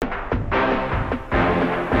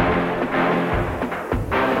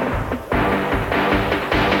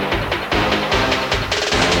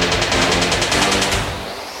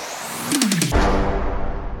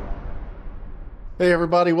Hey,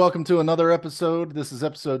 everybody, welcome to another episode. This is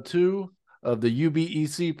episode 2 of the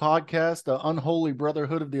UBEC podcast, the Unholy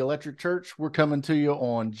Brotherhood of the Electric Church. We're coming to you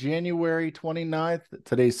on January 29th.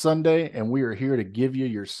 Today's Sunday, and we are here to give you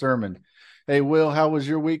your sermon. Hey, Will, how was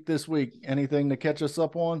your week this week? Anything to catch us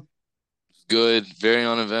up on? Good, very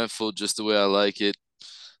uneventful, just the way I like it.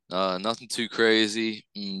 Nothing too crazy,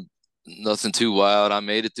 nothing too wild. I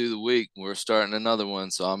made it through the week. We're starting another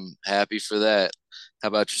one, so I'm happy for that. How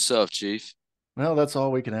about yourself, Chief? Well, that's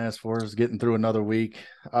all we can ask for is getting through another week.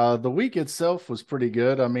 The week itself was pretty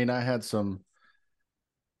good. I mean, I had some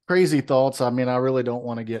crazy thoughts. I mean, I really don't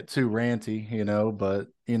want to get too ranty, but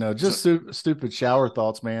just stupid shower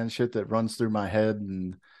thoughts, man. Shit that runs through my head,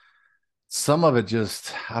 and some of it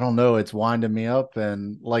just, I don't know, it's winding me up.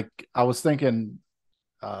 And like I was thinking,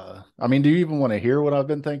 I mean, do you even want to hear what I've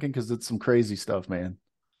been thinking? Because it's some crazy stuff, man.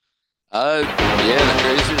 Yeah, the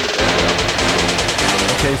crazier the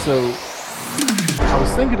Okay, so I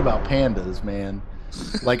was thinking about pandas, man.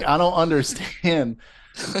 Like I don't understand,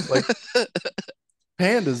 like better.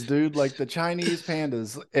 pandas, dude, like the Chinese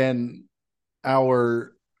pandas, and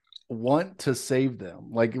our want to save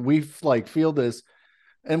them. Like we like feel this.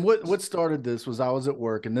 And what started this was I was at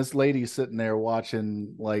work and this lady's sitting there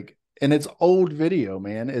watching like, and it's old video,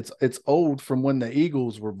 man. It's old from when the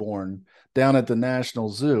Eagles were born down at the National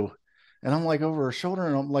Zoo. And I'm like over her shoulder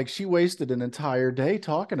and I'm like, she wasted an entire day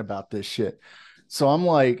talking about this shit. So I'm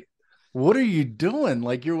like, what are you doing?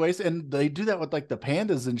 Like you're wasting, and they do that with like the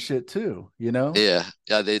pandas and shit too, you know? Yeah,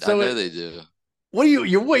 I So know it, they do. what are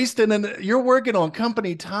you're wasting and you're working on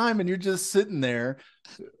company time and you're just sitting there,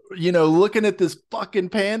 looking at this fucking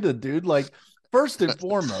panda, dude. Like, first and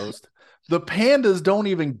foremost, the pandas don't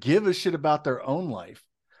even give a shit about their own life.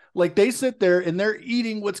 Like, they sit there and they're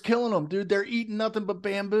eating what's killing them, dude. They're eating nothing but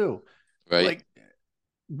bamboo. Right, Like,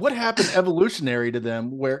 what happened evolutionary to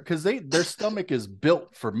them where because their stomach is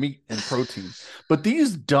built for meat and protein, but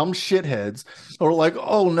these dumb shitheads are like,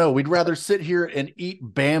 oh no, we'd rather sit here and eat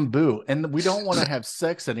bamboo, and we don't want to have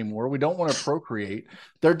sex anymore, we don't want to procreate.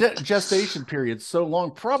 Their gestation period's so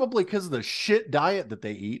long, probably because of the shit diet that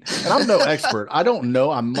they eat, and I'm no expert, I don't know,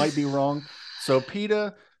 I might be wrong. So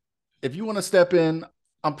PETA, if you want to step in,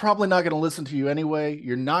 I'm probably not going to listen to you anyway.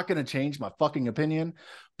 You're not going to change my fucking opinion.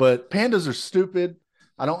 But pandas are stupid.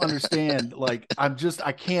 I don't understand. Like, I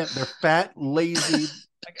can't. They're fat, lazy.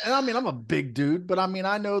 Like, and I mean, I'm a big dude, but I mean,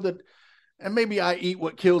 I know that, and maybe I eat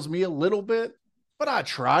what kills me a little bit, but I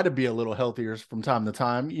try to be a little healthier from time to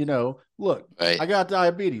time. Look, right. I got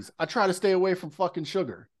diabetes. I try to stay away from fucking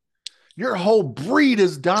sugar. Your whole breed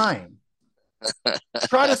is dying.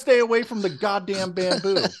 Try to stay away from the goddamn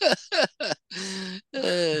bamboo.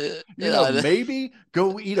 Uh, Maybe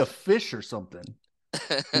go eat a fish or something,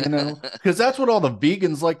 because that's what all the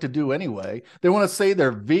vegans like to do anyway. They want to say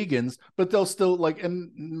they're vegans, but they'll still like,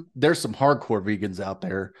 and there's some hardcore vegans out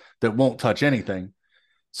there that won't touch anything.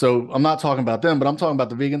 So I'm not talking about them, but I'm talking about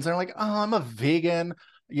the vegans. They're like, oh, I'm a vegan.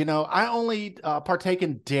 I only partake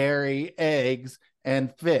in dairy, eggs,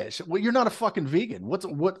 and fish. Well, you're not a fucking vegan.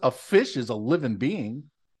 What a fish is a living being.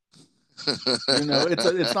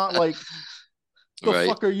 It's not like the right.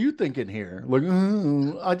 fuck are you thinking here? Like,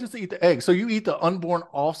 I just eat the egg. So you eat the unborn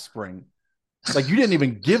offspring. Like you didn't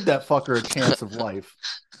even give that fucker a chance of life,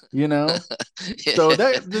 you know? So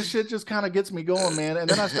that this shit just kind of gets me going, man. And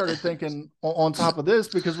then I started thinking on top of this,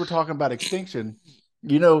 because we're talking about extinction,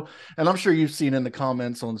 and I'm sure you've seen in the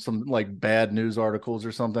comments on some like bad news articles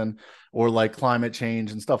or something, or like climate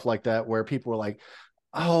change and stuff like that, where people are like,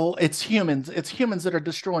 oh, it's humans that are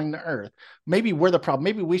destroying the earth. Maybe we're the problem.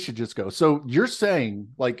 Maybe we should just go. So you're saying,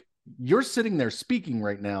 like, you're sitting there speaking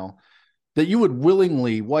right now that you would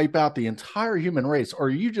willingly wipe out the entire human race, or are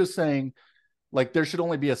you just saying like there should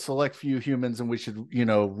only be a select few humans and we should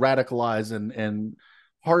radicalize and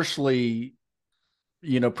harshly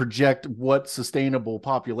project what sustainable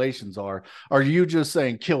populations are you just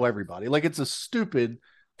saying kill everybody? Like, it's a stupid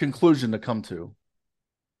conclusion to come to.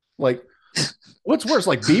 Like, what's worse,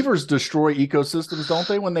 like beavers destroy ecosystems, don't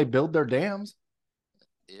they, when they build their dams?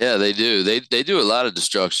 Yeah, they do. They do a lot of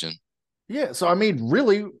destruction. Yeah, so I mean,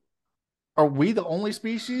 really, are we the only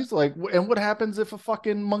species? Like, and what happens if a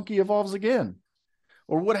fucking monkey evolves again?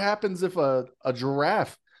 Or what happens if a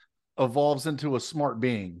giraffe evolves into a smart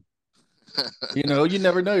being? You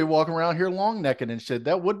never know. You're walking around here long necking and shit.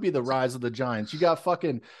 That would be the rise of the giants. You got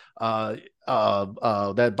fucking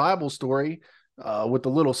that Bible story with the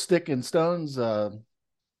little stick and stones.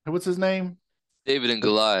 What's his name? David and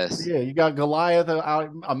Goliath. Yeah, you got Goliath.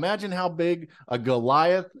 Imagine how big a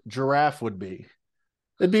Goliath giraffe would be.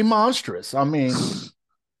 It'd be monstrous. I mean,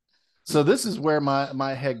 So this is where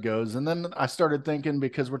my head goes, and then I started thinking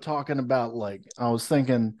because we're talking about like I was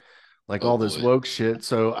thinking like Oh all this boy. woke shit.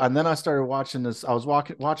 So and then I started watching this. I was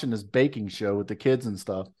watching this baking show with the kids and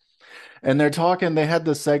stuff, and they're talking. They had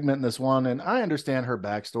this segment in this one, and I understand her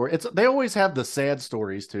backstory. It's they always have the sad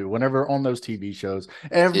stories too. Whenever on those TV shows,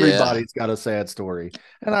 Yeah. everybody's got a sad story,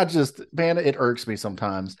 and I just man, it irks me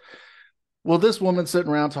sometimes. Well, this woman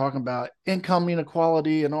sitting around talking about income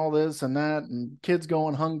inequality and all this and that, and kids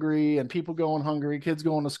going hungry and people going hungry, kids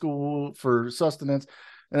going to school for sustenance.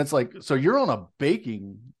 And it's like, so you're on a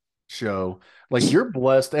baking show, like you're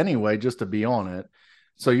blessed anyway just to be on it.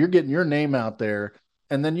 So you're getting your name out there.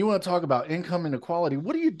 And then you want to talk about income inequality.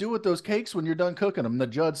 What do you do with those cakes when you're done cooking them? The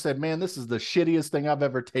judge said, man, this is the shittiest thing I've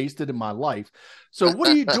ever tasted in my life. So what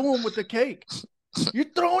are you doing with the cake? You're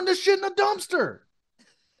throwing the shit in the dumpster.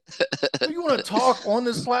 So you want to talk on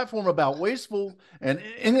this platform about wasteful and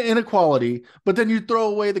inequality, but then you throw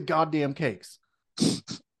away the goddamn cakes.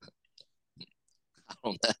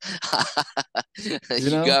 You You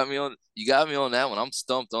know? got me on you got me on that one. I'm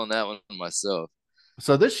stumped on that one myself.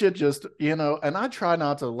 So this shit just, and I try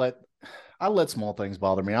not to I let small things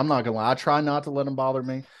bother me. I'm not gonna lie. I try not to let them bother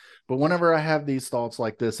me. But whenever I have these thoughts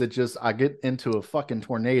like this, it just I get into a fucking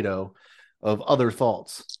tornado of other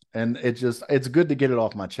thoughts. And it's good to get it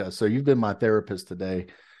off my chest. So you've been my therapist today.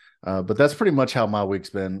 But that's pretty much how my week's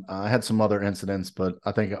been. I had some other incidents, but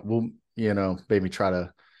I think we'll, maybe try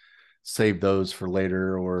to save those for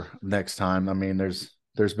later or next time. I mean, there's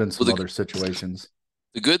been Well, some other situations.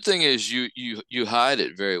 the good thing is you hide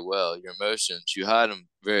it very well. Your emotions, you hide them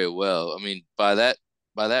very well. I mean, by that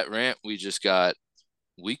rant we just got,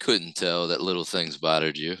 we couldn't tell that little things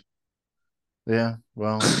bothered you. Yeah,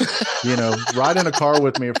 well, ride in a car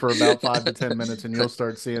with me for about 5 to 10 minutes, and you'll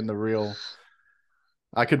start seeing the real.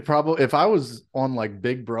 I could probably, if I was on like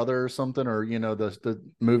Big Brother or something, or the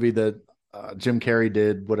movie that Jim Carrey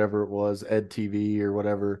did, whatever it was, Ed TV or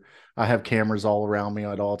whatever. I have cameras all around me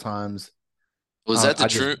at all times. Was that I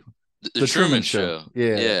just the the Truman Truman Show. Show?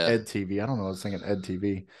 Yeah, Yeah. Ed TV. I don't know. I was thinking Ed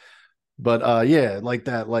TV, but yeah, like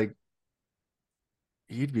that. Like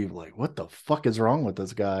you'd be like, "What the fuck is wrong with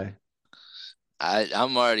this guy?"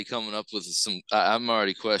 I'm already coming up with I'm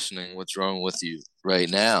already questioning what's wrong with you right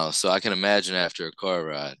now. So I can imagine after a car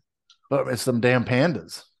ride. But it's them damn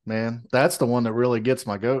pandas, man. That's the one that really gets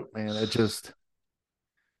my goat, man. It just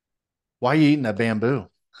why are you eating that bamboo?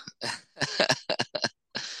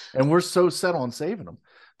 And we're so set on saving them.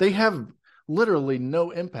 They have literally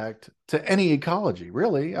no impact to any ecology,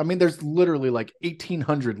 really. I mean, there's literally like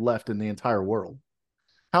 1,800 left in the entire world.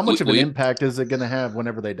 How much of an We impact is it going to have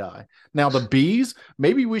whenever they die? Now, the bees,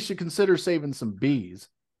 maybe we should consider saving some bees.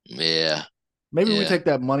 yeah. Maybe we Yeah. take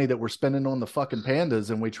that money that we're spending on the fucking pandas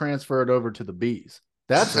and we transfer it over to the bees.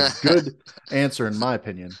 That's a good answer, in my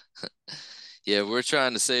opinion. Yeah, we're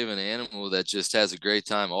trying to save an animal that just has a great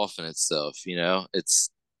time offing itself, you know? It's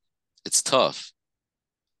tough.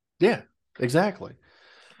 Yeah, exactly.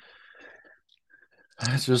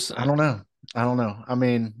 It's just, I So don't know. I don't know. I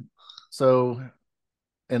mean, so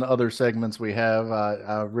in other segments we have,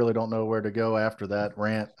 I really don't know where to go after that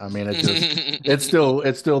rant. I mean, it's still,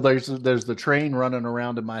 there's the train running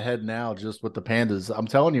around in my head now just with the pandas. I'm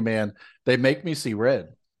telling you, man, they make me see red.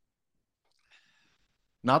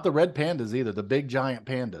 Not the red pandas either, the big giant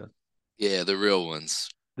panda. yeah, the real ones.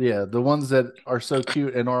 Yeah, the ones that are so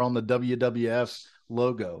cute and are on the WWF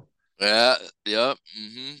logo. Yeah, yep.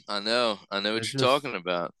 I know what It's you're just talking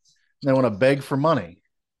about. they want to beg for money.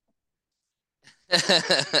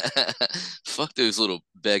 Fuck those little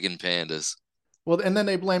begging pandas. Well, and then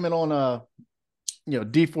they blame it on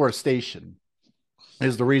deforestation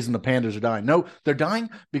is the reason the pandas are dying. No, they're dying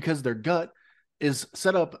because their gut is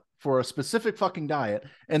set up for a specific fucking diet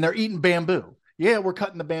and they're eating bamboo. Yeah, we're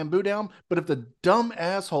cutting the bamboo down, but if the dumb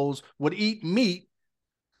assholes would eat meat,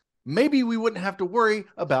 maybe we wouldn't have to worry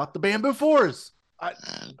about the bamboo forests.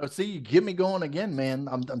 See, you get me going again, man.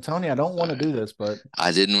 I'm telling you, I don't want to Sorry. do this, but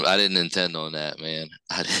I didn't intend on that, man.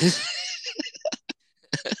 I didn't,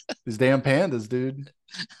 these damn pandas, dude.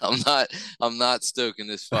 I'm not I'm not stoking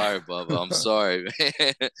this fire, Bubba. I'm sorry,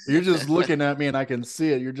 man. You're just looking at me and I can see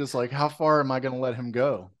it. You're just like, how far am I going to let him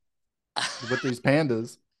go with these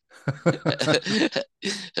pandas?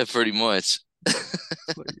 Pretty much.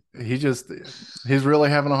 he just he's really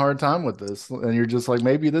having a hard time with this, and you're just like,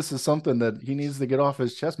 maybe this is something that he needs to get off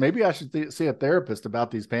his chest. Maybe I should see a therapist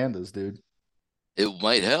about these pandas, dude. It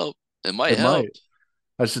might help. It might It help. might.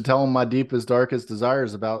 I should tell him my deepest darkest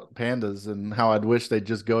desires about pandas and how I'd wish they'd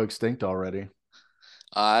just go extinct already.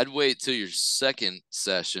 I'd wait till your second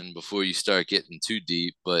session before you start getting too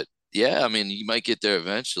deep, but yeah, I mean, you might get there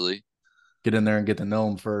eventually. Get in there and get to know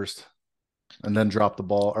him first, and then drop the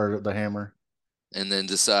ball or the hammer. and then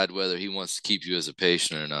decide whether he wants to keep you as a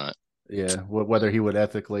patient or not. Yeah, whether he would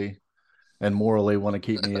ethically and morally want to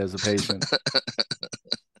keep me as a patient.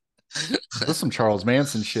 This is some Charles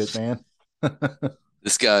Manson shit, man.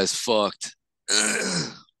 This guy's fucked.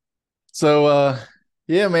 So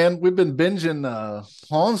yeah, man, we've been binging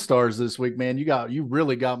Pawn Stars this week, man. You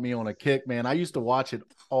really got me on a kick, man. I used to watch it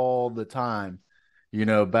all the time,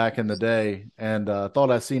 back in the day, and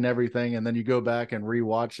thought I'd seen everything, and then you go back and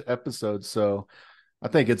rewatch episodes. So I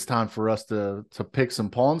think it's time for us to pick some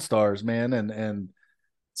Pawn Stars, man, and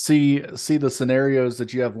see the scenarios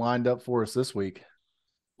that you have lined up for us this week.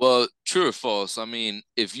 Well, true or false? I mean,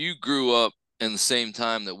 if you grew up in the same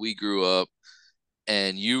time that we grew up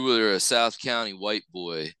and you were a South County white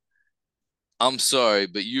boy, I'm sorry,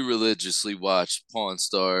 but you religiously watched Pawn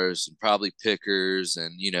Stars and probably Pickers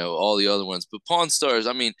and, all the other ones. But Pawn Stars,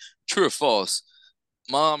 I mean, true or false,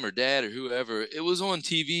 mom or dad or whoever, it was on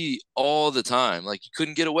TV all the time. Like you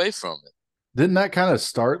couldn't get away from it. Didn't that kind of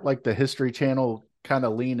start like the History Channel kind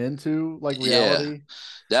of lean into like Yeah. reality?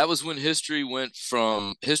 That was when History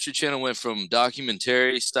Channel went from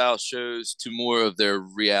documentary style shows to more of their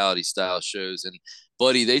reality style shows. And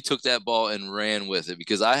buddy, they took that ball and ran with it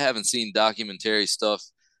because I haven't seen documentary stuff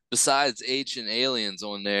besides Ancient Aliens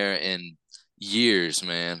on there in years,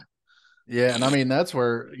 man. Yeah, and I mean that's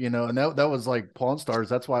where, and that was like Pawn Stars.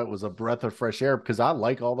 That's why it was a breath of fresh air because I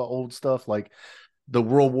like all the old stuff, like the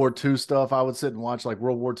World War II stuff. I would sit and watch like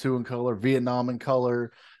World War II in color, Vietnam in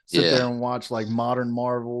color, sit there Yeah, and watch like modern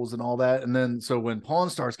marvels and all that. And then so when Pawn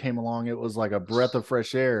Stars came along, it was like a breath of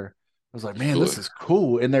fresh air. I was like, man, sure. this is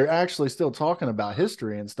cool. And they're actually still talking about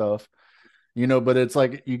history and stuff, but it's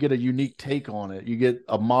like you get a unique take on it. You get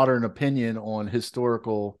a modern opinion on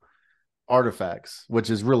historical artifacts, which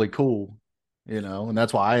is really cool, and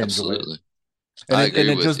that's why I enjoy it. Absolutely. And I it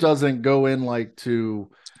agree just with you. doesn't go in like to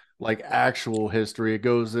like actual history. It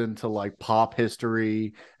goes into like pop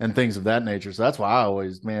history and things of that nature. So that's why I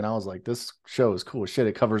always, man, I was like, this show is cool as shit.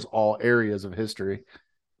 It covers all areas of history.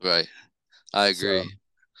 Right. I So agree.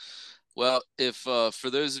 Well, if for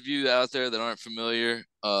those of you out there that aren't familiar,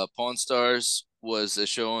 Pawn Stars was a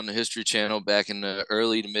show on the History Channel back in the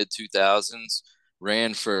early to mid 2000s.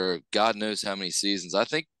 Ran for God knows how many seasons. I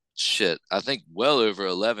think well over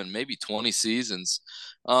 11, maybe 20 seasons.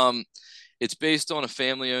 Um, it's based on a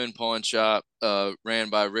family-owned pawn shop ran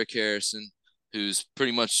by Rick Harrison, who's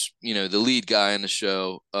pretty much the lead guy in the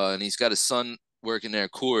show, and he's got his son working there,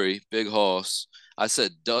 Corey Big Hoss. I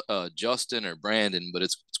said Justin or Brandon, but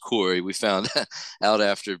it's Corey. We found out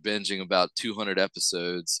after binging about 200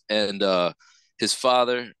 episodes, and his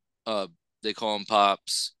father, uh, they call him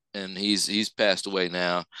Pops, and he's passed away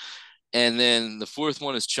now. And then the fourth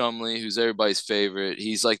one is Chumley, who's everybody's favorite.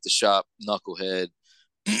 He's like the shop knucklehead.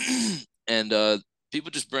 And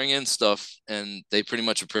people just bring in stuff and they pretty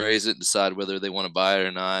much appraise it and decide whether they want to buy it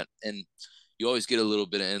or not. And you always get a little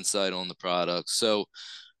bit of insight on the product. So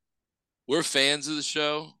we're fans of the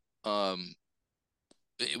show. Um,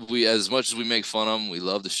 we, as much as we make fun of them, we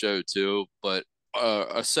love the show too. But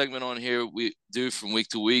our segment on here we do from week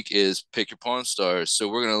to week is pick your pawn stars. So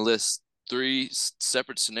we're gonna list three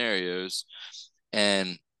separate scenarios,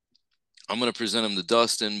 and I'm going to present them to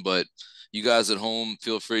Dustin, but you guys at home,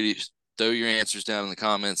 feel free to throw your answers down in the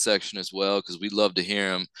comment section as well, because we'd love to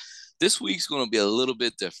hear them. This week's going to be a little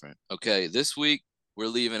bit different. Okay. This week, we're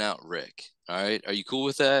leaving out Rick. All right. Are you cool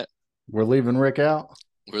with that? we're leaving Rick out.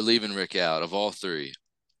 We're leaving Rick out of all three.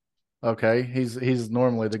 Okay. He's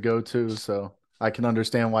normally the go-to, so I can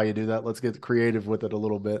understand why you do that. Let's get creative with it a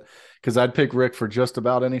little bit. Because I'd pick Rick for just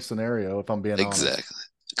about any scenario, if I'm being honest. Exactly.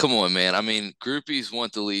 Come on, man. I mean, groupies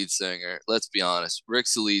want the lead singer. Let's be honest.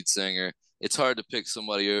 Rick's the lead singer. It's hard to pick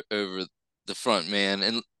somebody over the front man.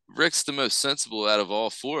 And Rick's the most sensible out of all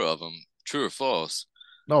four of them. True or false?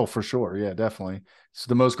 No, for sure. Yeah, definitely. It's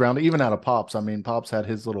the most grounded, even out of Pops. I mean, Pops had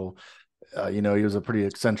his little, he was a pretty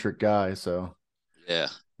eccentric guy. So, Yeah.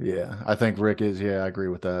 yeah, I think Rick is. Yeah, I agree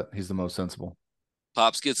with that. He's the most sensible.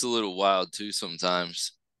 Pops gets a little wild too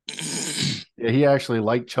sometimes. Yeah, he actually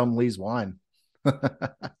liked Chum Lee's wine.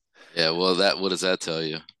 Yeah, well, what does that tell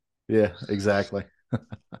you? Yeah, exactly.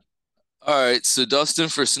 All right, so Dustin,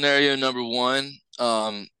 for scenario number one,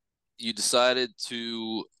 you decided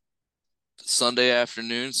to Sunday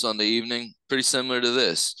afternoon, Sunday evening, pretty similar to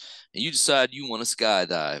this, and you decide you want to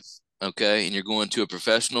skydive, okay? And you're going to a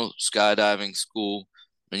professional skydiving school,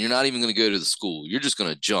 and you're not even going to go to the school. You're just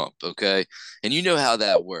going to jump, okay? And you know how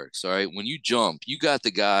that works, all right? When you jump, you got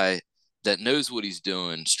the guy that knows what he's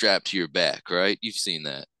doing strapped to your back, right? You've seen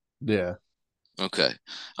that. Yeah. Okay.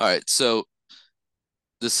 All right. So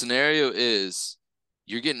the scenario is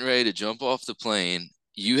you're getting ready to jump off the plane.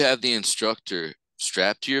 You have the instructor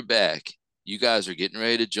strapped to your back. You guys are getting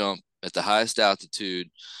ready to jump at the highest altitude.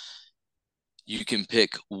 You can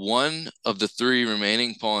pick one of the three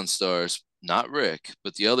remaining Pawn Stars, not Rick,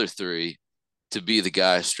 but the other three, to be the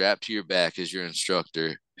guy strapped to your back as your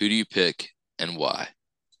instructor. Who do you pick and why?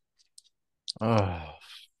 Oh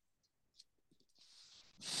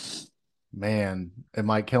man, it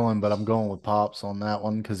might kill him, but I'm going with Pops on that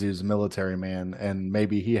one because he was a military man and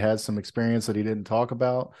maybe he has some experience that he didn't talk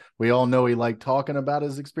about. We all know he liked talking about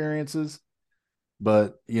his experiences,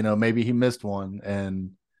 but maybe he missed one.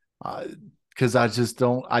 And because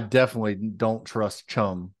I definitely don't trust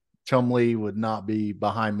Chumley would not be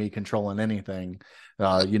behind me controlling anything,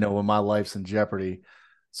 when my life's in jeopardy.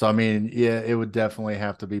 So I mean, yeah, it would definitely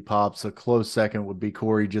have to be Pops. A close second would be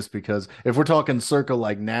Corey, just because if we're talking circa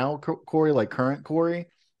like now Corey, like current Corey, i'd,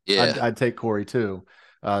 Yeah. I'd take Corey too,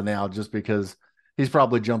 now, just because he's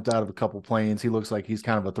probably jumped out of a couple planes. He looks like he's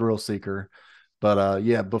kind of a thrill seeker. But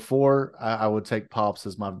yeah, before I would take Pops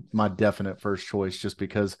as my definite first choice, just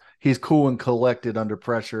because he's cool and collected under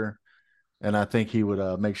pressure, and I think he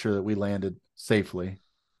would make sure that we landed safely,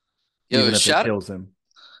 Yo, even if it kills him.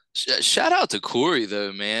 shout out to Corey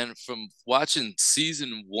though, man. From watching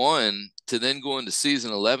season one to then going to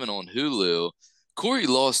season 11 on Hulu, Corey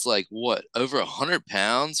lost like what, over 100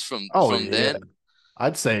 pounds Oh from yeah, then.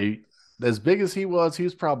 I'd say as big as he was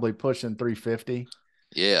probably pushing 350.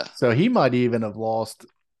 Yeah, So he might even have lost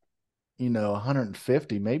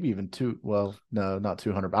 150, maybe even two. Well, no, not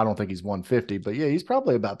 200. I don't think he's 150, but yeah, he's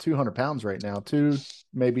probably about 200 pounds right now,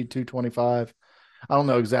 maybe 225. I don't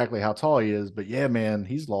know exactly how tall he is, but yeah, man,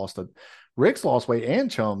 Rick's lost weight,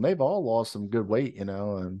 and Chum. They've all lost some good weight,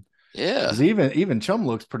 and yeah. because even Chum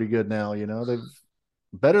looks pretty good now. They've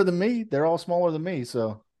better than me. They're all smaller than me.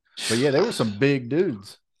 So, but yeah, they were some big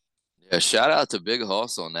dudes. Yeah, shout out to Big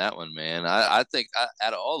Hoss on that one, man. I think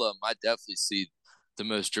out of all of them, I definitely see the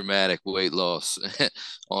most dramatic weight loss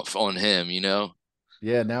on him, you know?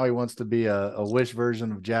 Yeah, now he wants to be a Wish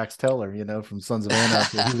version of Jax Teller, from Sons of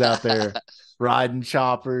Anarchy. He's out there riding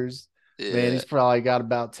choppers. Man, Yeah. he's probably got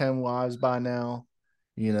about 10 wives by now.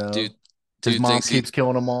 You Dude know, his dude mom thinks he keeps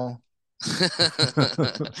killing them all.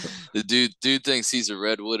 the dude thinks he's a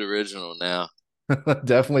Redwood original now.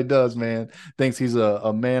 Definitely does, man. Thinks he's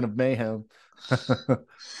a man of mayhem.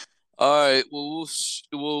 All right, well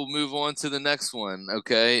we'll move on to the next one.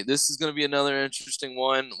 Okay, this is going to be another interesting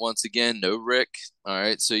one. Once again, no Rick. All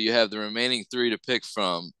right, so you have the remaining three to pick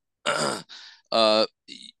from. uh,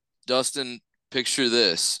 Dustin, picture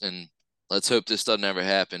this, and let's hope this doesn't ever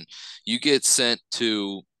happen. You get sent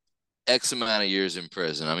to X amount of years in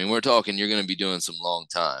prison. I mean, we're talking you're going to be doing some long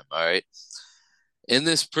time. All right, in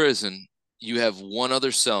this prison, you have one other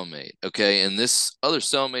cellmate, okay? And this other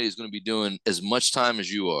cellmate is going to be doing as much time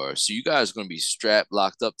as you are. So you guys are going to be strapped,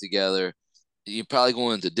 locked up together. You're probably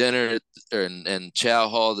going to dinner and chow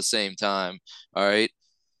hall at the same time. All right.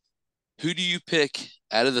 Who do you pick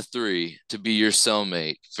out of the three to be your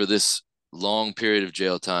cellmate for this long period of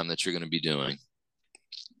jail time that you're going to be doing?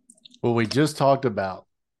 Well, we just talked about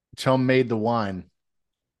Chum made the wine.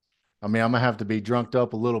 I mean, I'm gonna have to be drunked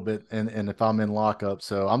up a little bit, and if I'm in lockup,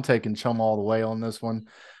 so I'm taking Chum all the way on this one.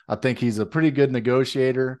 I think he's a pretty good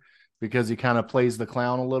negotiator because he kind of plays the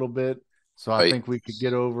clown a little bit. So I Right. think we could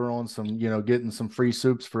get over on some, getting some free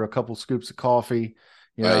soups for a couple scoops of coffee.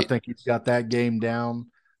 I Right. think he's got that game down.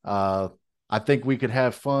 Uh, I think we could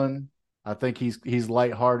have fun. I think he's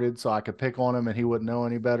lighthearted, so I could pick on him and he wouldn't know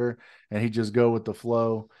any better, and he'd just go with the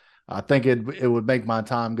flow. I think it would make my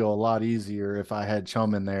time go a lot easier if I had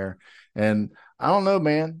Chum in there. And I don't know,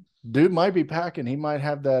 man. Dude might be packing. He might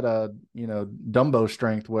have that Dumbo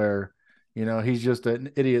strength where, he's just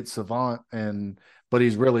an idiot savant, but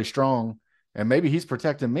he's really strong. And maybe he's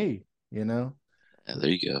protecting me. Yeah, there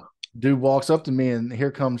you go. Dude walks up to me and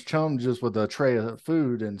here comes Chum just with a tray of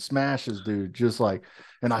food and smashes dude, just like,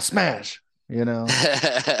 and I smash,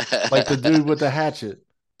 like the dude with the hatchet.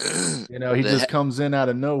 He just the comes in out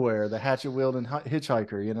of nowhere, the hatchet wielding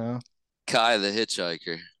hitchhiker. Kai the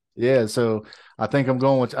hitchhiker. Yeah, so I think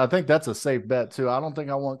that's a safe bet too. I don't think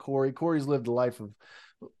I want Corey. Corey's lived a life of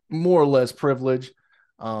more or less privilege.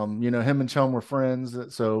 Him and Chum were friends,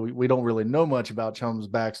 so we don't really know much about Chum's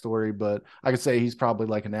backstory, but I could say he's probably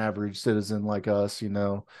like an average citizen like us.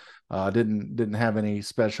 Didn't have any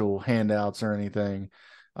special handouts or anything.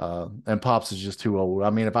 And Pops is just too old. I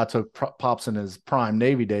mean, if I took Pops in his prime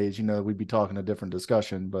Navy days, we'd be talking a different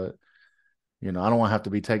discussion. But I don't want to have to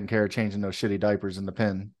be taking care of changing those shitty diapers in the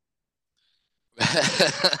pen.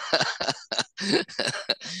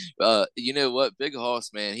 You know what, Big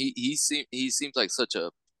Hoss, man, he seems like such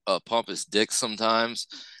a pompous dick sometimes.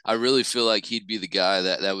 I really feel like he'd be the guy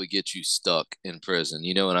that would get you stuck in prison.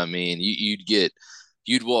 You know what I mean?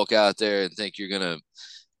 You'd walk out there and think you're gonna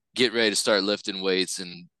get ready to start lifting weights,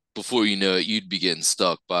 and before you know it, you'd be getting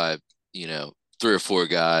stuck by, you know, three or four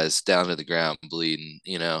guys down to the ground bleeding,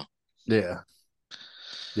 you know. Yeah,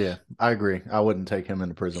 yeah, I agree. I wouldn't take him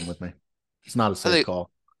into prison with me. It's not a I safe think call.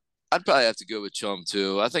 I'd probably have to go with Chum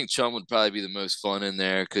too. I think Chum would probably be the most fun in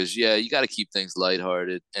there because, yeah, you got to keep things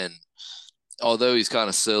lighthearted. And although he's kind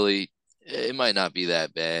of silly, it might not be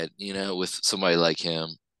that bad, you know, with somebody like him.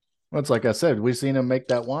 Well, it's like I said, we've seen him make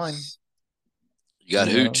that wine, You got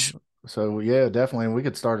you know. Hooch. So yeah, definitely, we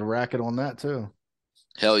could start a racket on that too.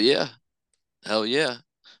 Hell yeah. Hell yeah.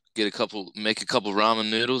 Make a couple ramen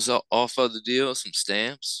noodles off of the deal, some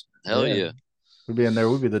stamps. Hell Yeah, yeah. we'd be in there.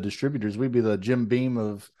 We'd be the distributors. We'd be the Jim Beam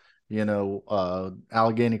of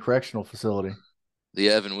Allegheny Correctional Facility. The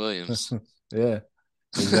Evan Williams. Yeah,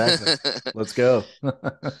 exactly. Let's go.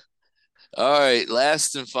 All right,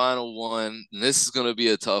 last and final one. And this is going to be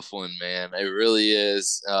a tough one, man. It really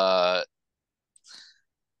is.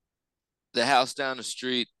 The house down the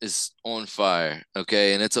street is on fire,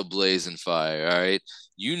 okay? And it's a blazing fire, all right?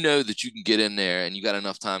 You know that you can get in there and you got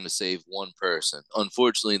enough time to save one person.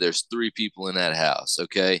 Unfortunately, there's three people in that house,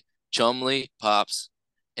 okay? Chumley, Pops,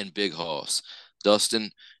 and Big Hoss.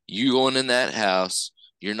 Dustin, you going in that house,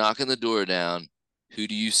 you're knocking the door down. Who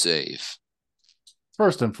do you save?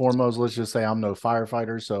 First and foremost, let's just say I'm no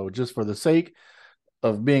firefighter. So just for the sake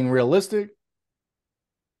of being realistic,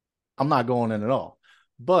 I'm not going in at all.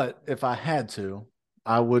 But if I had to,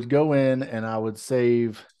 I would go in and I would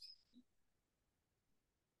save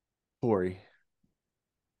Corey.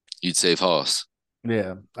 You'd save Hoss.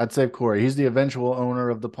 Yeah, I'd save Corey. He's the eventual owner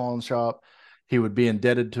of the pawn shop. He would be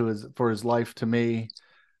indebted to his for his life to me.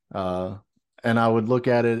 Uh, and I would look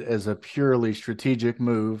at it as a purely strategic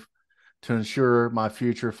move to ensure my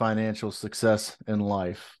future financial success in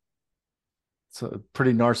life. It's a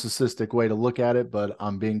pretty narcissistic way to look at it, but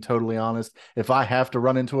I'm being totally honest. If I have to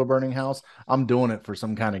run into a burning house, I'm doing it for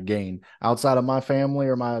some kind of gain. Outside of my family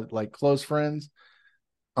or my like close friends,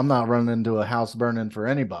 I'm not running into a house burning for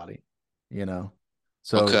anybody, you know.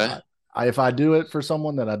 So Okay. if I do it for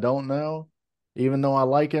someone that I don't know, even though I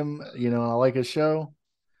like him, I like his show,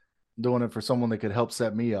 doing it for someone that could help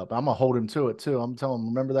set me up. I'm gonna hold him to it too. I'm telling him,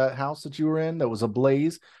 remember that house that you were in that was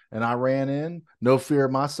ablaze and I ran in, no fear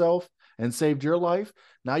of myself, and saved your life.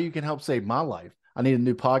 Now you can help save my life. I need a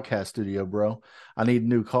new podcast studio, bro. I need a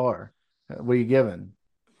new car. What are you giving?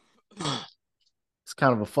 It's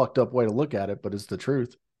kind of a fucked up way to look at it, but it's the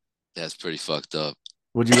truth. That's pretty fucked up.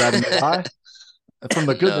 Would you rather me lie? From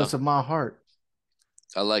the No, goodness of my heart,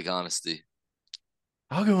 I like honesty.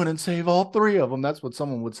 I'll go in and save all three of them. That's what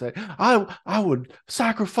someone would say. I would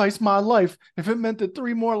sacrifice my life if it meant that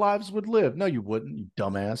three more lives would live. No, you wouldn't, you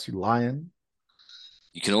dumbass. You lying.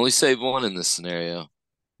 You can only save one in this scenario.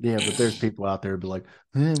 Yeah, but there's people out there who be like,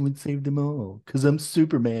 I would save them all because I'm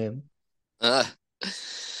Superman. Uh,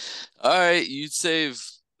 all right, you'd save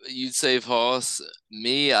Hoss.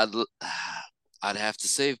 Me, I'd have to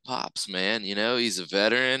save Pops, man. You know, he's a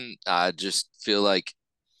veteran. I feel like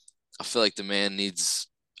the man needs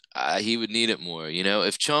he would need it more. You know,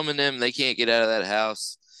 if Chum and them they can't get out of that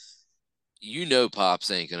house, you know Pops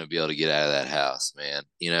ain't gonna be able to get out of that house, man.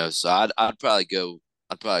 You know, so I'd probably go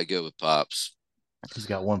with Pops. He's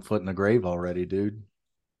got one foot in the grave already, dude.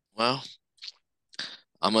 Well,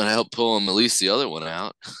 I'm gonna help pull him at least the other one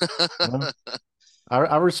out. Well,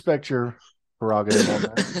 I respect your prerogative on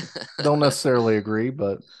that. Don't necessarily agree,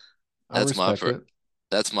 but I that's my respect per- it.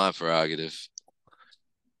 that's my prerogative.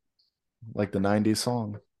 Like the 90s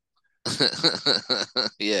song.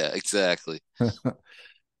 Yeah, exactly.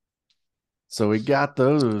 So we got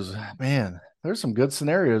those. Man, there's some good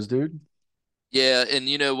scenarios, dude. Yeah, and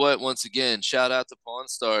you know what? Once again, shout out to Pawn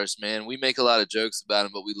Stars, man. We make a lot of jokes about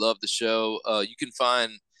them, but we love the show. You can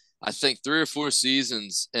find, I think, three or four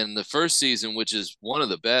seasons, and the first season, which is one of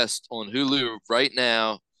the best, on Hulu right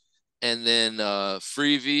now, and then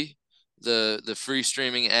Freevee, the free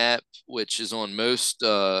streaming app, which is on most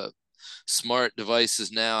smart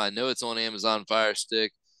devices now. I know it's on Amazon Fire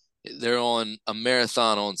Stick. They're on a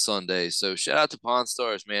marathon on Sunday, so shout out to Pawn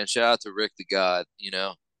Stars, man. Shout out to Rick the God. You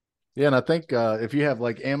know. Yeah, and I think if you have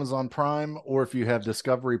like Amazon Prime or if you have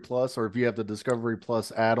Discovery Plus or if you have the Discovery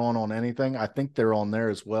Plus add-on on anything, I think they're on there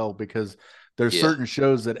as well because there's Yeah. certain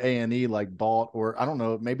shows that A&E like bought or I don't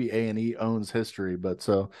know, maybe A&E owns history, but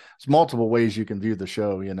so it's multiple ways you can view the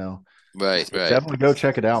show. Right. So Right. definitely go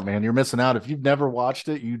check it out, man. You're missing out. If you've never watched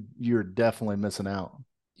it, you're definitely missing out.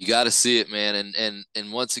 You got to see it, man.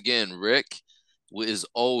 And once again, Rick is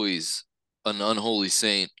always an unholy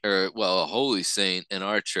saint, or well, a holy saint in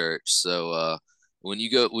our church. So when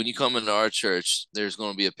you come into our church, there's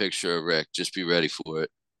going to be a picture of Rick. Just be ready for it.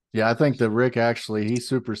 Yeah, I think that Rick actually he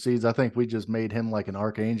supersedes. I think we just made him like an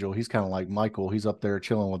archangel. He's kind of like Michael. He's up there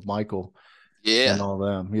chilling with Michael and Yeah, all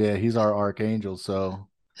them. Yeah, he's our archangel. So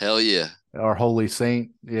hell yeah. our holy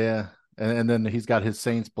saint. Yeah, and then he's got his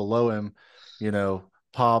saints below him. You know,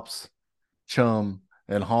 Pops, Chum,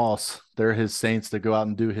 and Hoss. They're his saints that go out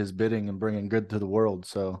and do his bidding and bringing good to the world.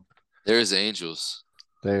 So There's angels.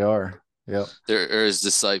 they are. Yep, They're his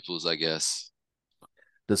disciples, I guess.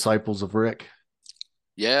 disciples of Rick.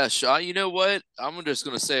 Yeah, you know what? I'm just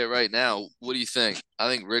gonna say it right now. What do you think? I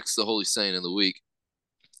think Rick's the holy saint of the week.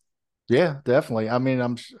 Yeah, definitely. I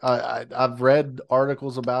mean, I've read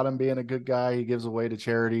articles about him being a good guy. He gives away to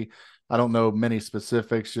charity. I don't know many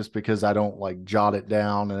specifics just because I don't like jot it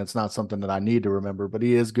down and it's not something that I need to remember, but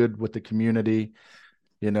he is good with the community.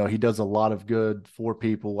 You know, he does a lot of good for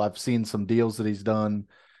people. I've seen some deals that he's done,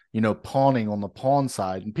 pawning on the pawn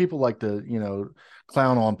side. And people like to,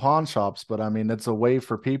 clown on pawn shops, but I mean, it's a way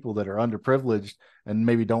for people that are underprivileged and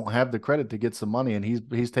maybe don't have the credit to get some money. And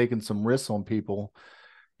he's taken some risks on people,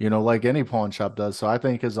 like any pawn shop does. So I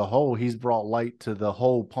think as a whole, he's brought light to the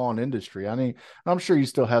whole pawn industry. I mean, I'm sure you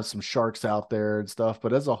still have some sharks out there and stuff,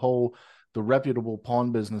 but as a whole, the reputable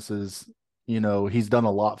pawn businesses, he's done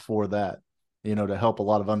a lot for that, to help a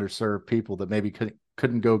lot of underserved people that maybe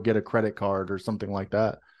couldn't go get a credit card or something like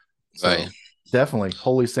that. Right. So definitely,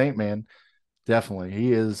 holy saint, man. Definitely,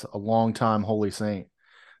 he is a long time holy saint.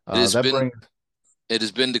 It has That been brings it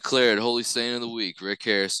has been declared holy saint of the week, Rick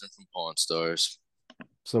Harrison from Pawn Stars.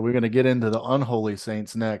 So we're going to get into the unholy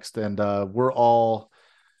saints next, and we're all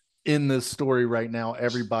in this story right now.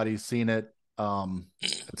 Everybody's seen it.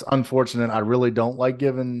 It's unfortunate. I really don't like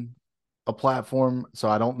giving a platform, so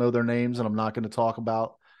I don't know their names, and I'm not going to talk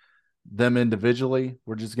about them individually.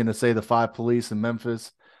 We're just going to say the five police in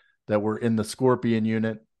Memphis that were in the Scorpion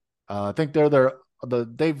unit. I think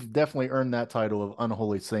they've definitely earned that title of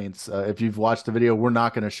unholy saints. If you've watched the video, we're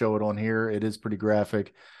not going to show it on here. It is pretty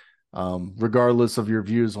graphic. Regardless of your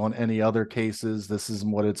views on any other cases, this is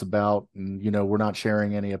what it's about. And, we're not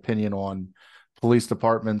sharing any opinion on police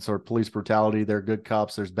departments or police brutality. There are good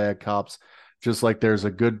cops, there's bad cops, just like there's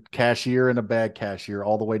a good cashier and a bad cashier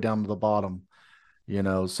all the way down to the bottom,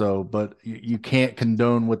 So, but you can't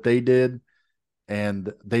condone what they did.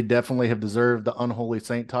 And they definitely have deserved the unholy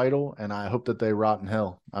saint title. And I hope that they rot in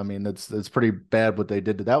hell. I mean, it's pretty bad what they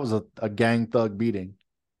did. That was a gang thug beating.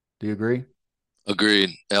 Do you agree? Agreed.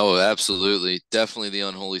 Oh, absolutely. Definitely the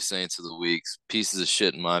unholy saints of the week. Pieces of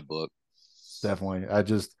shit in my book. Definitely.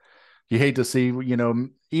 You hate to see,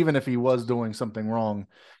 even if he was doing something wrong,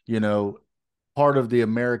 you know, part of the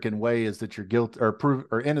American way is that you're guilty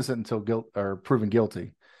or innocent until guilt or proven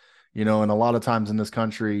guilty, and a lot of times in this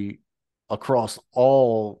country, across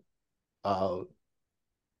all uh,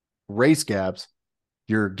 race gaps,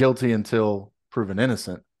 you're guilty until proven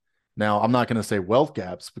innocent. Now, I'm not going to say wealth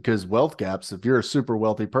gaps because wealth gaps, if you're a super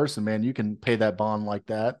wealthy person, man, you can pay that bond like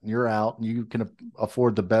that and you're out and you can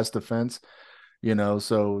afford the best defense,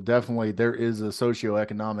 so definitely there is a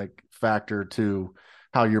socioeconomic factor to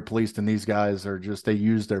how you're policed, and these guys are just they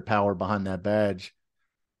use their power behind that badge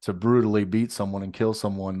to brutally beat someone and kill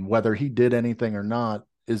someone. Whether he did anything or not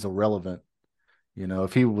is irrelevant.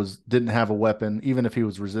 If he didn't have a weapon, even if he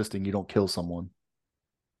was resisting, you don't kill someone.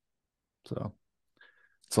 So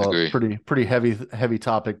it's I a agree. pretty heavy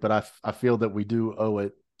topic, but I feel that we do owe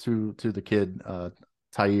it to the kid,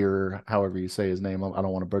 Tyre, however you say his name. I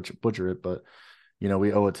don't want to butcher it, but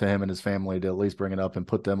we owe it to him and his family to at least bring it up and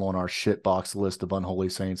put them on our shitbox list of unholy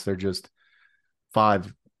saints. They're just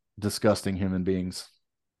five disgusting human beings.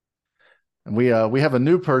 And we have a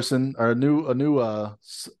new person or a new uh,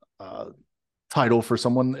 title for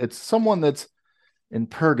someone. It's someone that's in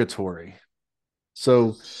purgatory.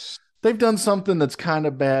 So they've done something that's kind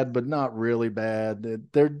of bad, but not really bad.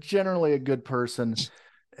 They're generally a good person.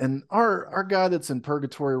 And our guy that's in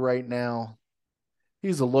purgatory right now,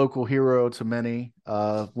 he's a local hero to many.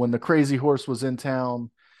 When the Crazy Horse was in town,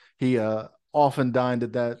 he often dined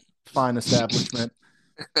at that fine establishment.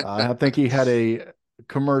 I think he had a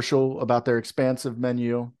commercial about their expansive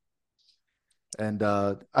menu, and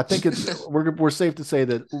I think we're safe to say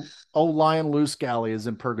that old Lion Loose Galley is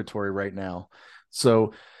in purgatory right now.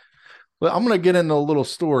 So well, I'm going to get into a little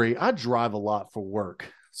story. I drive a lot for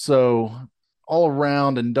work. So, all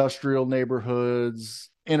around industrial neighborhoods,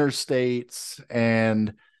 interstates,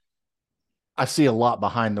 and I see a lot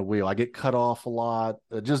behind the wheel. I get cut off a lot,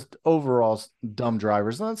 just overall dumb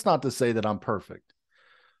drivers. And that's not to say that I'm perfect,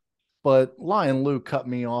 But Lion Lou cut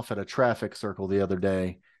me off at a traffic circle the other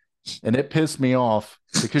day, and it pissed me off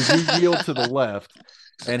because you yield to the left,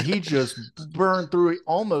 and he just burned through it,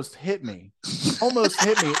 almost hit me,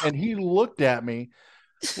 and he looked at me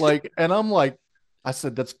like, and I'm like, I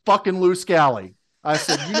said, that's fucking Lou Scally. I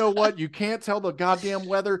said, you know what? You can't tell the goddamn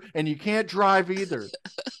weather, and you can't drive either.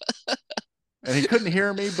 And he couldn't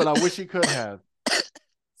hear me, but I wish he could have.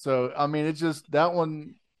 So I mean, it's just that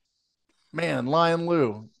one, man. Lion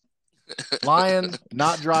Lou, Lion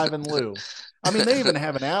not driving Lou. I mean, they even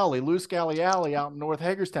have an alley, Lou Scally Alley, out in North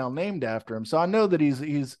Hagerstown, named after him. So I know that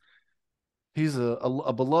he's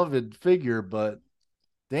a beloved figure, but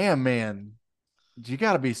damn, man, you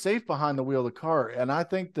got to be safe behind the wheel of the car. And I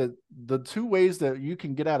think that the two ways that you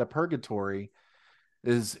can get out of purgatory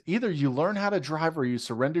is either you learn how to drive or you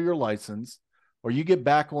surrender your license, or you get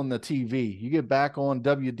back on the TV. You get back on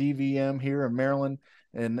WDVM here in Maryland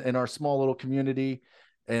and in our small little community,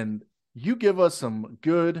 and you give us some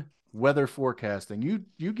good weather forecasting.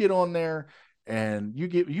 You get on there and you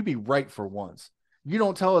be right for once. You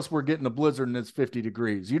don't tell us we're getting a blizzard and it's 50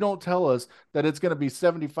 degrees. You don't tell us that it's going to be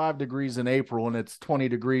 75 degrees in April and it's 20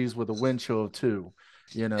 degrees with a wind chill of 2. You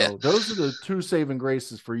Yeah, know, those are the two saving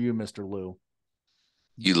graces for you, Mr. Lou.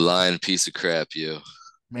 you lying piece of crap, you.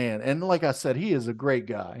 Man, and like I said, he is a great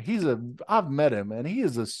guy. I've met him and he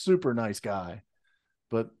is a super nice guy.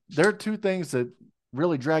 But there are two things that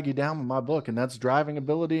really drag you down in my book, and that's driving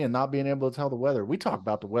ability and not being able to tell the weather. We talk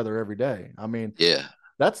about the weather every day. I mean, Yeah.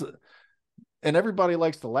 that's and everybody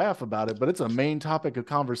likes to laugh about it, but it's a main topic of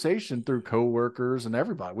conversation through coworkers and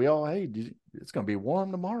everybody. We all, hey, it's going to be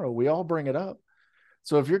warm tomorrow. We all bring it up.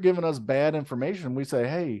 So if you're giving us bad information, we say,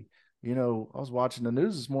 hey, I was watching the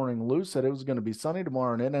news this morning. Lou said it was going to be sunny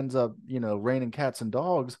tomorrow, and it ends up, raining cats and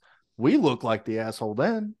dogs. We look like the asshole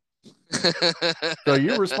then. So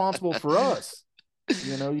you're responsible for us.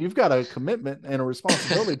 You've got a commitment and a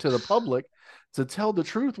responsibility to the public to tell the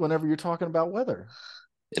truth whenever you're talking about weather.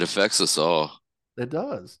 It affects us all. It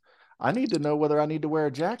does. I need to know whether I need to wear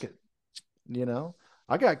a jacket. You know,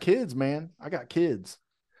 I got kids, man. I got kids.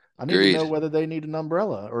 I need to know Agreed. whether they need an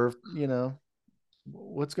umbrella or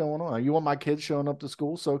what's going on. You want my kids showing up to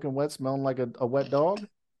school soaking wet, smelling like a wet dog?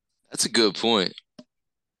 That's a good point.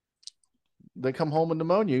 They come home with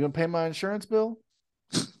pneumonia. You gonna pay my insurance bill?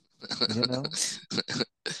 You know,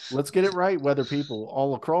 let's get it right, weather people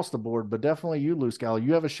all across the board, but definitely you, Lou Scally.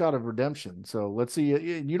 You have a shot of redemption. So let's see.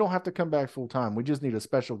 You don't have to come back full time. We just need a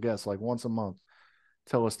special guest, like once a month.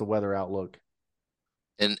 Tell us the weather outlook.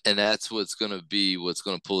 And that's what's gonna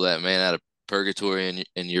pull that man out of purgatory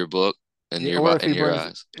in your book and Yeah, or in your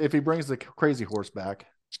eyes. if he brings the crazy horse back,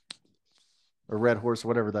 or red horse,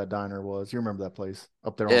 whatever that diner was. You remember that place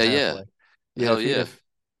up there on Yeah, yeah. Halfway? Yeah, Hell yeah.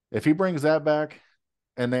 if he brings that back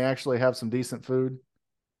and they actually have some decent food,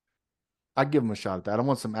 I'd give him a shot at that. I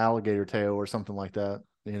want some alligator tail or something like that.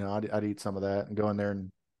 I'd eat some of that and go in there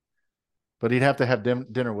but he'd have to have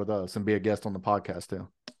dinner with us and be a guest on the podcast too.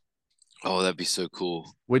 Oh, that'd be so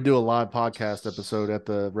cool. We'd do a live podcast episode at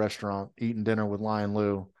the restaurant, eating dinner with Lion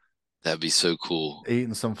Lou, That'd be so cool.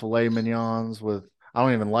 eating some filet mignons with, I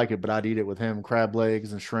don't even like it, but I'd eat it with him, crab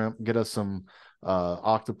legs and shrimp, get us some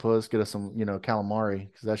octopus, get us some, calamari,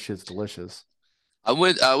 because that shit's delicious. I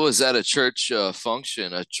was at a church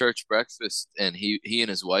function, a church breakfast, and he and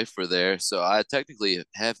his wife were there. So I technically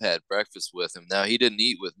have had breakfast with him. Now he didn't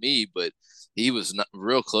eat with me, but he was not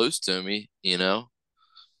real close to me, you know.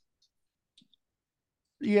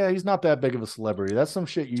 Yeah, he's not that big of a celebrity. That's some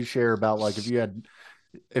shit you share about, like,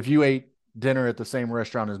 if you ate dinner at the same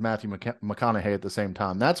restaurant as Matthew McConaughey at the same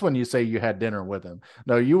time. That's when you say you had dinner with him.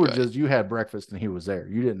 No, Right. you had breakfast and he was there.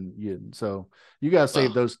 You didn't. So you got to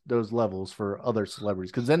save Well, those levels for other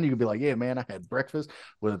celebrities, because then you could be like, yeah, man, I had breakfast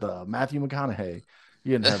with Matthew McConaughey.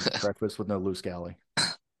 You didn't have breakfast with no Lou Scally.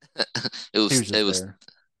 He was it just was there.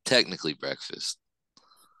 technically breakfast.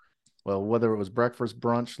 Well, whether it was breakfast,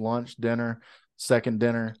 brunch, lunch, dinner, second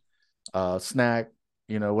dinner, snack,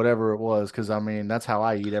 whatever it was. Cause I mean, that's how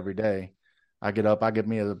I eat every day. I get up, I get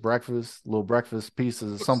me a breakfast, little breakfast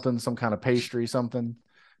pieces of something, some kind of pastry, something.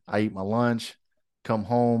 I eat my lunch, come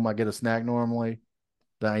home, I get a snack normally.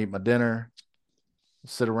 Then I eat my dinner,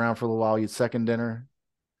 sit around for a little while, eat second dinner,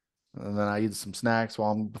 and then I eat some snacks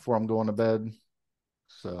before I'm going to bed.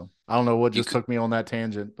 So I don't know what You just could took me on that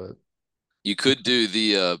tangent, but you could do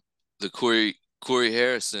the Corey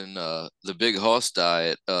Harrison the Big Hoss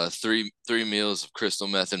diet, three meals of crystal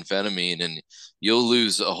methamphetamine, and you'll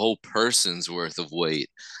lose a whole person's worth of weight.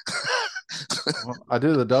 well, I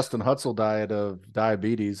do the Dustin Hutzel diet of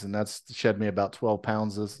diabetes, and that's shed me about 12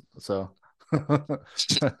 pounds. So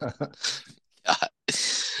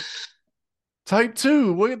Type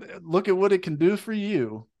 2, look at what it can do for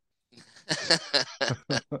you.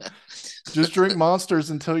 Just drink monsters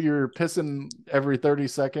until you're pissing every 30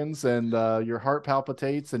 seconds and your heart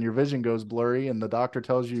palpitates and your vision goes blurry and the doctor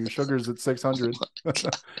tells you your sugar's at 600.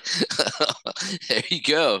 There you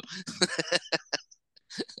go.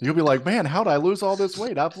 You'll be like, man, how'd I lose all this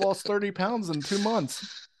weight? I've lost 30 pounds in 2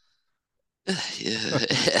 months. Yeah,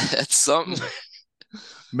 that's something.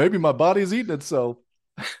 Maybe my body's eating itself.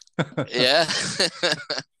 Yeah.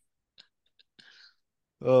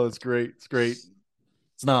 Oh, it's great. It's great.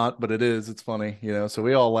 It's not, but it is. It's funny, So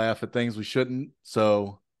we all laugh at things we shouldn't.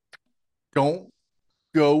 So don't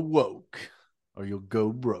go woke or you'll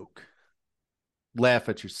go broke. Laugh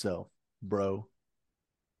at yourself, bro.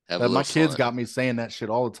 Have a That my little kids fun. got me saying that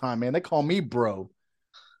shit all the time, man. They call me bro.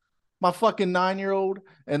 My fucking 9-year-old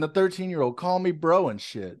and the 13-year-old call me bro and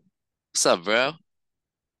shit. What's up, bro?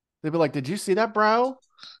 They'd be like, "Did you see that, bro?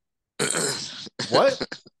 What?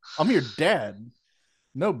 I'm your dad."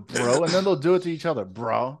 No, bro. And then they'll do it to each other,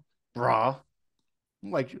 bro, bro.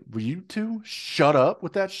 I'm like, will you two shut up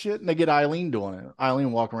with that shit? And they get Eileen doing it.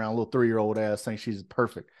 Eileen walking around, little 3-year-old ass, saying she's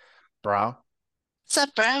perfect, bro. What's up,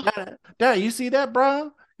 bro? Dad, you see that,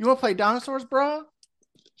 bro? You want to play dinosaurs, bro?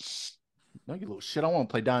 No, you little shit. I want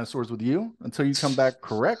to play dinosaurs with you until you come back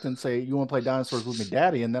correct and say you want to play dinosaurs with me,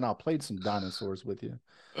 daddy, and then I'll play some dinosaurs with you.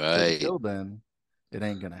 But Right, until then, it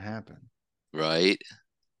ain't gonna happen. right.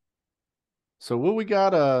 So what we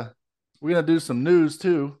got? We're gonna do some news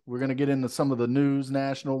too. We're gonna get into some of the news,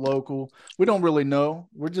 national, local. We don't really know.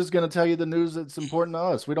 We're just gonna tell you the news that's important to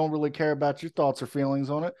us. We don't really care about your thoughts or feelings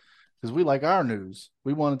on it because we like our news.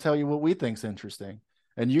 We want to tell you what we think's interesting,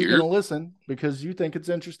 and you're You're gonna listen because you think it's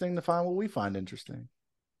interesting to find what we find interesting.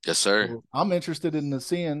 yes, sir. So I'm interested in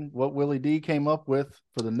seeing what Willie D came up with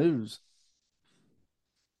for the news.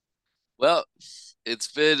 Well,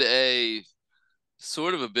 it's been a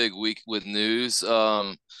sort of a big week with news.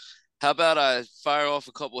 How about I fire off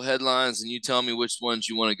a couple headlines and you tell me which ones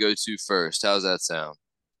you want to go to first? How's that sound?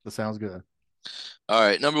 That sounds good. All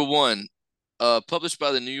right, number one, published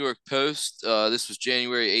by the New York Post. This was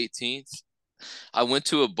January 18th. I went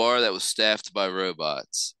to a bar that was staffed by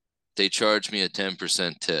robots. They charged me a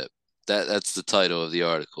 10% tip. That's the title of the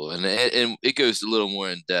article, and it goes a little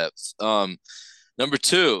more in depth. Number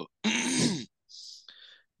two,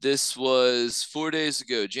 this was 4 days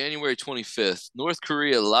ago, January 25th. North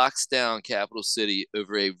Korea locks down capital city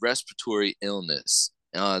over a respiratory illness.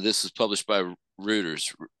 This was published by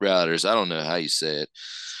Routers. I don't know how you say it.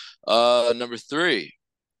 Number three,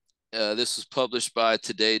 this was published by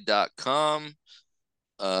today.com.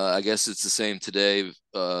 I guess it's the same today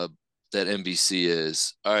that NBC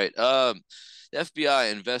is. All right. The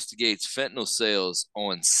FBI investigates fentanyl sales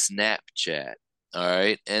on Snapchat. All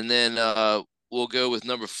right. And then we'll go with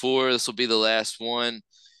number four. This will be the last one.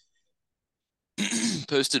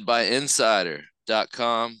 Posted by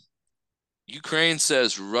insider.com. Ukraine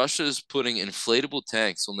says Russia's putting inflatable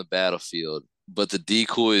tanks on the battlefield, but the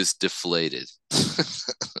decoy is deflated.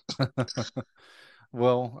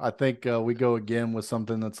 Well, I think we go again with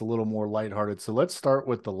something that's a little more lighthearted. So let's start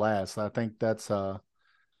with the last. I think that's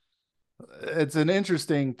it's an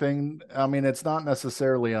interesting thing. I mean, it's not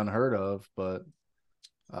necessarily unheard of, but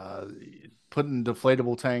uh, putting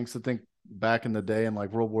deflatable tanks, I think back in the day in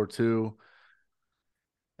like World War II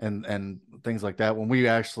and things like that, when we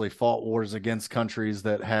actually fought wars against countries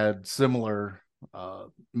that had similar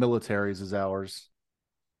militaries as ours,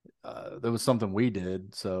 that was something we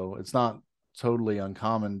did. So it's not totally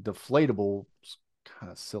uncommon. Deflatable is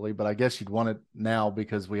kind of silly, but I guess you'd want it now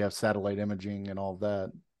because we have satellite imaging and all of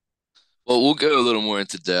that. Well, we'll go a little more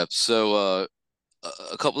into depth. So,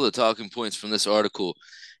 a couple of talking points from this article.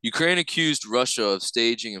 Ukraine accused Russia of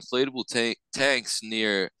staging inflatable tanks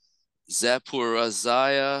near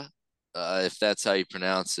Zaporizhia, if that's how you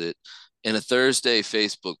pronounce it, in a Thursday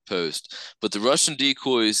Facebook post. But the Russian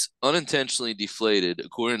decoys unintentionally deflated,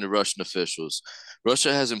 according to Russian officials.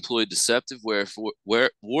 Russia has employed deceptive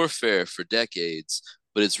warfare for decades,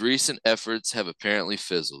 but its recent efforts have apparently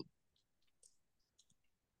fizzled.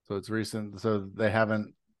 So it's recent. So they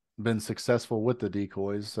haven't been successful with the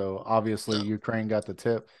decoys. So obviously No. Ukraine got the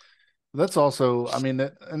tip. That's also, I mean,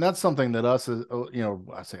 and that's something that us,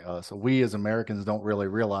 I say us, we as Americans don't really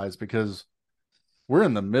realize because we're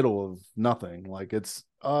in the middle of nothing. Like it's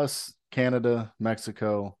us, Canada,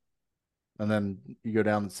 Mexico, and then you go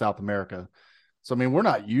down to South America. So I mean, we're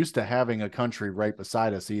not used to having a country right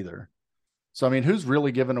beside us either. So I mean, who's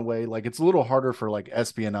really giving away? Like it's a little harder for like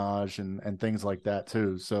espionage and things like that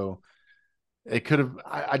too. So it could have.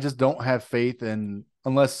 I just don't have faith in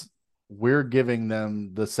unless we're giving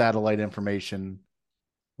them the satellite information,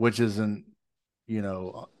 which isn't. you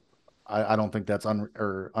know, I don't think that's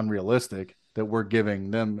or unrealistic that we're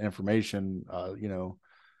giving them information,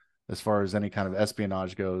 as far as any kind of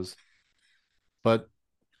espionage goes. But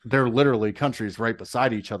they're literally countries right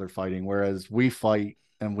beside each other fighting, whereas we fight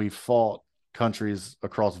and we fought countries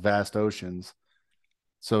across vast oceans.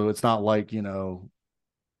 So it's not like,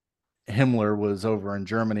 Himmler was over in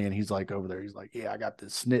Germany and he's like over there. He's like, yeah, I got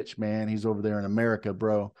this snitch, man. He's over there in America,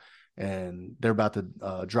 bro. And they're about to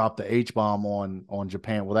drop the H bomb on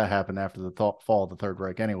Japan. Well, that happened after the fall of the Third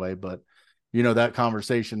Reich anyway. But that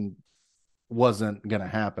conversation wasn't going to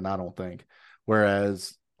happen, I don't think.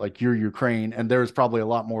 Whereas like you're Ukraine, and there's probably a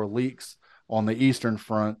lot more leaks on the Eastern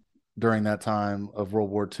Front during that time of World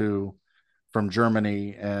War II from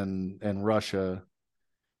Germany and Russia.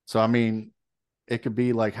 So I mean, it could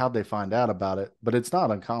be like how'd they find out about it, but it's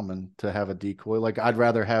not uncommon to have a decoy. Like I'd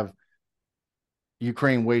rather have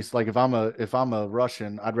Ukraine waste. Like if I'm a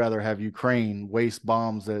Russian, I'd rather have Ukraine waste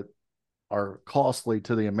bombs that are costly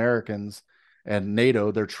to the Americans and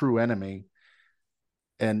NATO, their true enemy,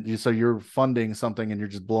 and so you're funding something and you're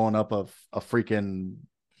just blowing up a freaking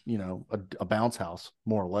a bounce house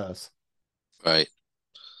more or less. Right.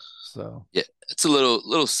 So Yeah, it's a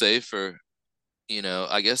little safer.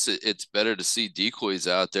 I guess it's better to see decoys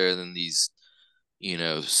out there than these,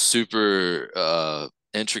 super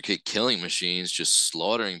intricate killing machines just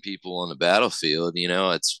slaughtering people on the battlefield.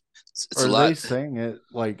 It's a lot.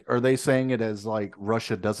 are they saying it as like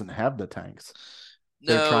Russia doesn't have the tanks?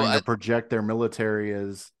 They're No, trying to I project their military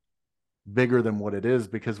as bigger than what it is,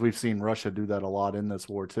 because we've seen Russia do that a lot in this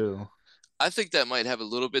war too. I think that might have a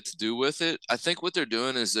little bit to do with it. I think what they're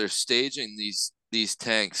doing is they're staging these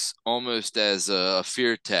tanks almost as a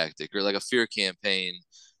fear tactic or like a fear campaign,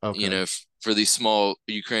 Okay. for these small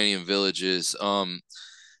Ukrainian villages.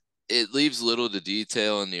 It leaves little to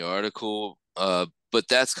detail in the article, but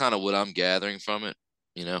that's kind of what I'm gathering from it,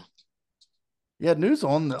 you know. Yeah, news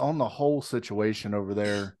on the whole situation over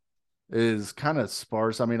there is kind of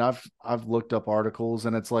sparse. I mean, I've looked up articles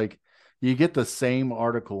and it's like you get the same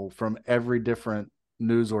article from every different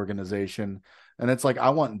news organization, and it's like I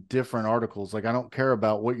want different articles. Like I don't care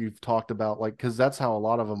about what you've talked about, like because that's how a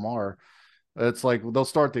lot of them are. It's like they'll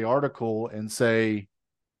start the article and say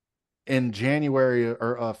in January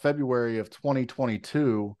or February of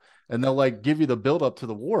 2022, and they'll like give you the build up to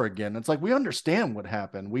the war again. It's like we understand what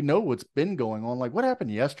happened. We know what's been going on. Like what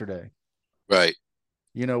happened yesterday? Right,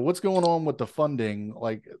 What's going on with the funding?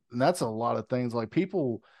 Like, and that's a lot of things. Like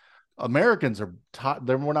people, Americans are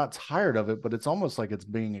they're we're not tired of it, but it's almost like it's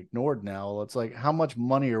being ignored now. It's like how much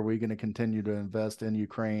money are we going to continue to invest in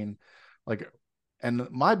Ukraine? Like, and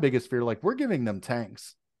my biggest fear, like we're giving them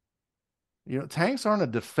tanks. Tanks aren't a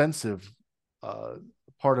defensive uh,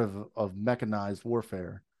 part of mechanized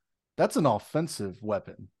warfare. That's an offensive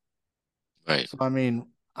weapon. right, So I mean,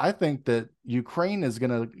 I think that Ukraine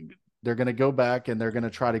they're gonna go back and they're gonna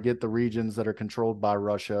try to get the regions that are controlled by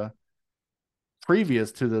Russia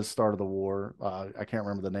previous to the start of the war. I can't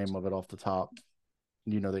remember the name of it off the top.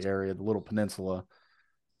 The area, the little peninsula.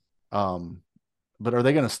 Um, but are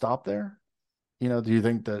they going to stop there? Do you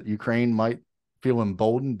think that Ukraine might feel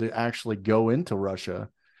emboldened to actually go into Russia?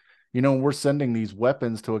 We're sending these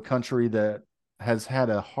weapons to a country that has had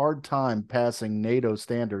a hard time passing NATO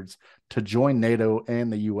standards to join NATO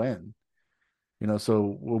and the UN.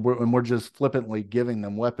 So we're just flippantly giving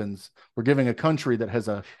them weapons. We're giving a country that has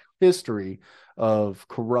a history of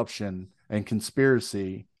corruption and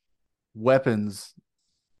conspiracy weapons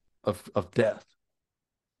of death.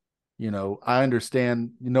 I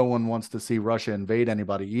understand no one wants to see Russia invade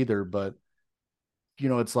anybody either, but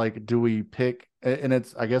it's like, do we pick? And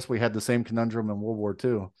I guess we had the same conundrum in World War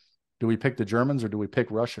II. Do we pick the Germans or do we pick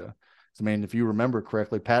Russia? I mean, if you remember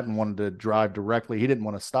correctly, Patton wanted to drive directly. He didn't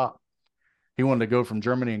want to stop. He wanted to go from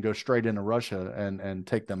Germany and go straight into Russia and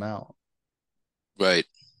take them out. right.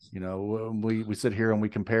 We sit here and we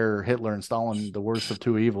compare Hitler and Stalin, the worst of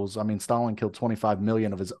two evils. I mean, Stalin killed 25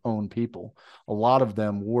 million of his own people. A lot of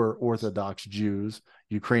them were Orthodox Jews,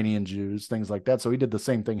 Ukrainian Jews, things like that. So he did the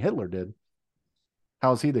same thing Hitler did.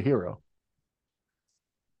 How is he the hero?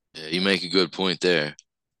 Yeah, you make a good point there.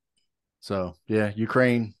 So yeah,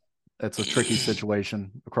 Ukraine, it's a tricky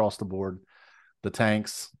situation across the board. The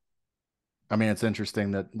tanks, I mean, it's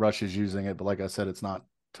interesting that Russia's using it, but like I said, it's not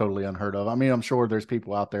totally unheard of. I mean, I'm sure there's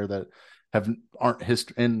people out there that aren't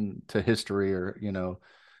into history or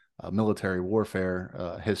military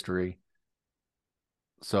warfare history.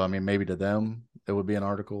 So I mean, maybe to them it would be an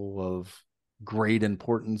article of great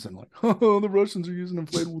importance and like, oh, the Russians are using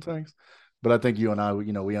inflatable tanks. But I think you and I,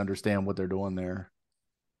 we understand what they're doing there.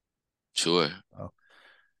 Sure. So,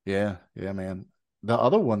 yeah, yeah, man. The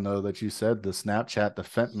other one though that you said, the Snapchat, the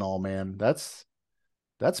fentanyl, man, that's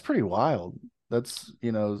pretty wild. That's,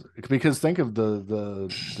 because think of the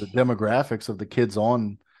demographics of the kids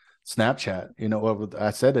on Snapchat.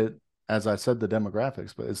 I said it as I said the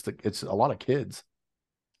demographics, but it's a lot of kids.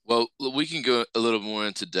 Well, we can go a little more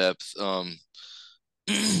into depth.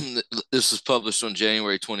 This was published on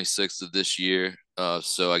January 26th of this year.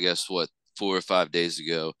 So I guess what, 4 or 5 days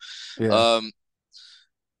ago. Yeah. Um,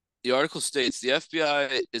 the article states the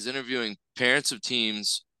FBI is interviewing parents of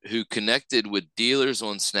teens who connected with dealers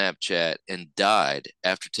on Snapchat and died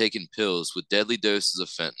after taking pills with deadly doses of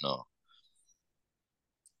fentanyl.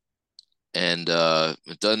 And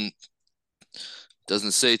it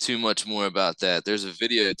doesn't say too much more about that. There's a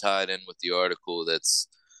video tied in with the article that's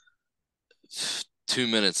 2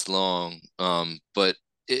 minutes long. But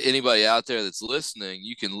anybody out there that's listening,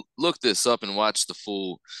 you can look this up and watch the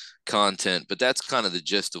full content. But that's kind of the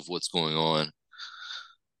gist of what's going on.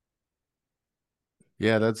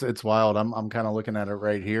 Yeah, it's wild. I'm kind of looking at it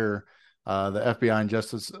right here. The FBI and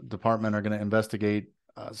Justice Department are going to investigate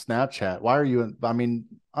Snapchat. Why are you? I mean,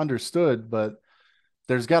 understood, but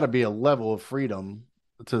there's got to be a level of freedom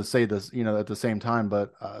to say this, at the same time.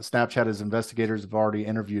 But Snapchat, as investigators have already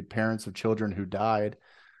interviewed parents of children who died.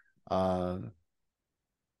 Uh,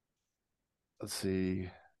 let's see.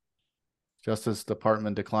 Justice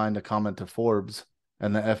Department declined to comment to Forbes,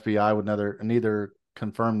 and the FBI would neither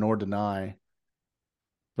confirm nor deny.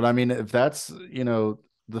 But I mean, if that's,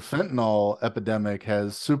 the fentanyl epidemic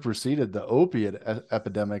has superseded the opiate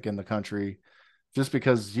epidemic in the country just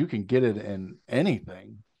because you can get it in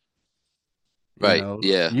anything. Right.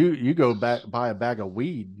 Yeah. You go back buy a bag of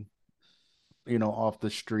weed, off the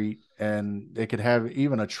street, and it could have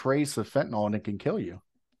even a trace of fentanyl and it can kill you.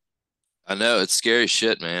 I know. It's scary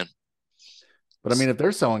shit, man. But I mean, if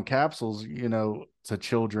they're selling capsules, to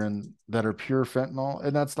children that are pure fentanyl,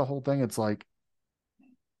 and that's the whole thing, it's like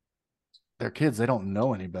they're kids, they don't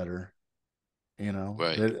know any better,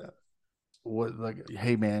 Right. They what like,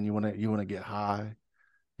 hey man, you want to get high,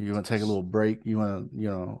 you want to take a little break, you want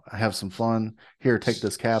to, have some fun, here, take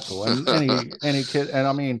this capsule. And any kid, and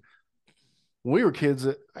I mean, when we were kids,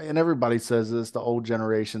 and everybody says this, the old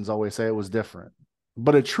generations always say it was different,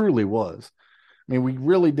 but it truly was. I mean, we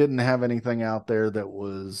really didn't have anything out there that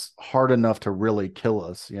was hard enough to really kill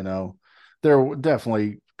us, There were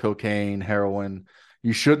definitely cocaine, heroin.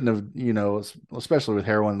 You shouldn't have, especially with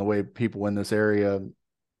heroin, the way people in this area,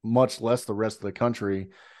 much less the rest of the country,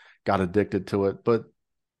 got addicted to it. But,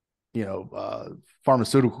 you know, uh,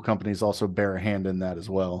 pharmaceutical companies also bear a hand in that as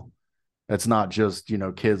well. It's not just,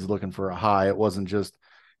 kids looking for a high. It wasn't just,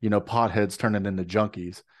 potheads turning into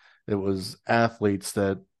junkies. It was athletes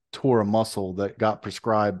that tore a muscle that got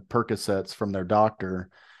prescribed Percocets from their doctor.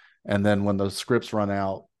 And then when those scripts run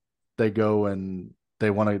out, they go and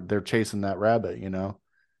they're chasing that rabbit.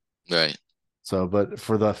 Right. So, but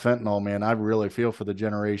for the fentanyl, man, I really feel for the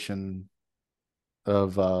generation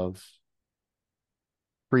of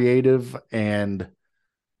creative and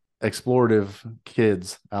explorative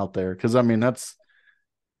kids out there. Cause I mean,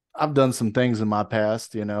 I've done some things in my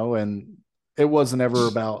past, and it wasn't ever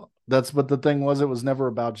about that's but the thing was, it was never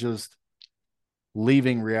about just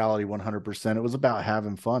leaving reality 100%. It was about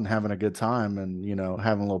having fun, having a good time, and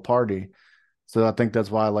having a little party. So I think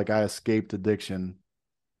that's why, like, I escaped addiction,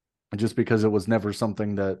 just because it was never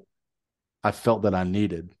something that I felt that I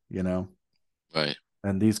needed. Right.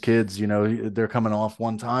 And these kids, they're coming off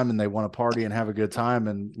one time and they want to party and have a good time,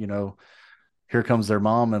 and here comes their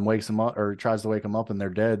mom and wakes them up, or tries to wake them up, and they're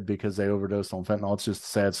dead because they overdosed on fentanyl. It's just a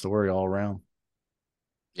sad story all around.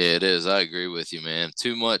 Yeah, it is. I agree with you, man.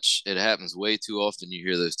 Too much. It happens way too often. You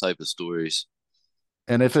hear those type of stories.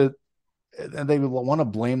 And they want to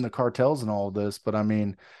blame the cartels and all of this, but I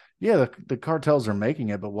mean, yeah, the cartels are making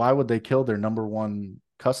it, but why would they kill their number one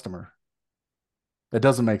customer? It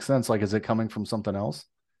doesn't make sense. Like, is it coming from something else?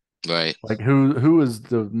 Right. Like, who is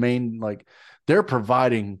the main, like, they're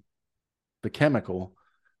providing the chemical,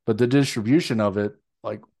 but the distribution of it,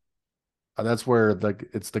 like, that's where, like,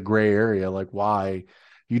 it's the gray area. Like, why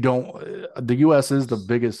you don't the US is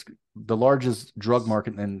the largest drug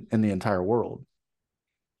market in the entire world.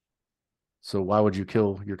 So why would you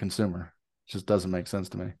kill your consumer? It just doesn't make sense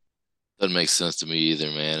to me. Doesn't make sense to me either,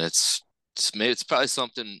 man. It's probably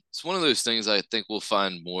something. It's one of those things I think we'll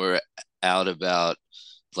find more out about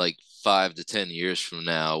like 5 to 10 years from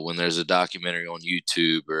now when there's a documentary on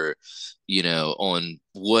YouTube or on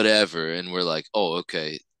whatever, and we're like, oh,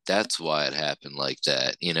 okay, that's why it happened like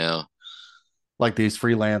that. Like these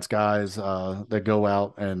freelance guys that go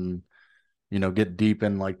out and get deep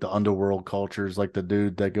in like the underworld cultures, like the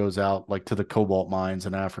dude that goes out like to the cobalt mines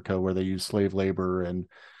in Africa where they use slave labor. And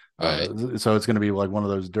Right. so it's going to be like one of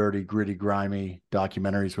those dirty, gritty, grimy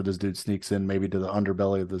documentaries where this dude sneaks in maybe to the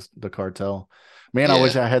underbelly of the cartel. Man, I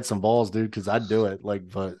wish Yeah. I had some balls, dude, because I'd do it. Like,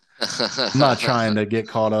 but I'm not trying to get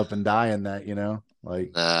caught up and die in that,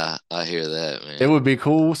 like Nah, I hear that, it man. would be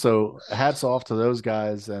cool. So hats off to those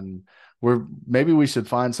guys. And maybe we should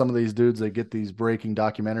find some of these dudes that get these breaking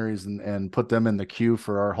documentaries and put them in the queue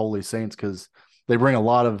for our holy saints, because they bring a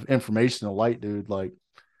lot of information to light, dude. Like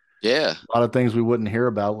Yeah. a lot of things we wouldn't hear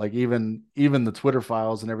about, like even the Twitter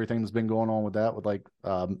files and everything that's been going on with that, with like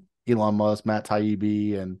Elon Musk, Matt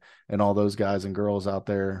Taibbi, and all those guys and girls out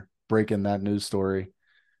there breaking that news story.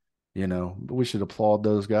 We should applaud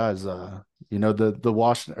those guys. The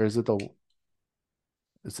Washington, or is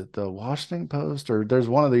it the Washington Post, or there's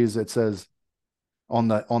one of these that says on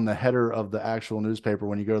the header of the actual newspaper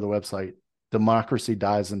when you go to the website, democracy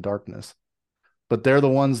dies in darkness. But they're the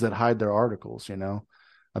ones that hide their articles.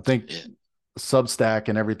 I think Yeah. Substack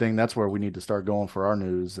and everything, that's where we need to start going for our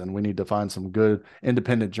news, and we need to find some good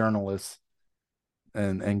independent journalists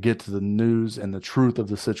and get to the news and the truth of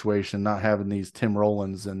the situation, not having these Tim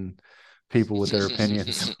Rollins and people with their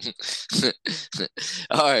opinions.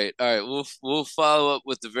 All right. We'll follow up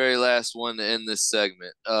with the very last one to end this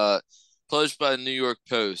segment. Published by the New York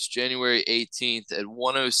Post, January 18th at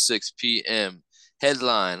 1:06 p.m.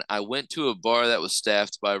 Headline: I went to a bar that was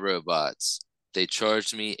staffed by robots. They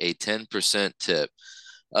charged me a 10% tip.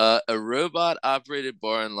 A robot operated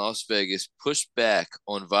bar in Las Vegas pushed back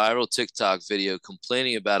on viral TikTok video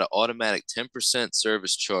complaining about an automatic 10%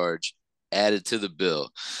 service charge added to the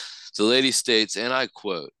bill. The lady states, and I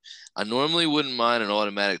quote, I normally wouldn't mind an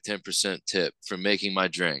automatic 10% tip for making my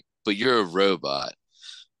drink, but you're a robot.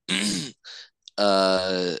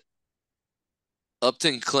 uh,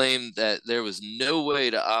 Upton claimed that there was no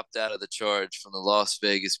way to opt out of the charge from the Las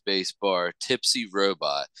Vegas based bar Tipsy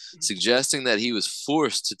Robot, suggesting that he was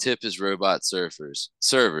forced to tip his robot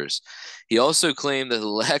servers. He also claimed that the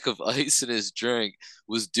lack of ice in his drink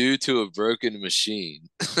was due to a broken machine.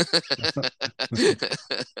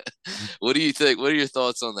 What do you think? What are your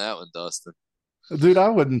thoughts on that one, Dustin? Dude, I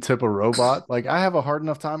wouldn't tip a robot. Like I have a hard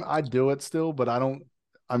enough time. I do it still, but I don't.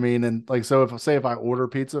 I mean, and like so, if I order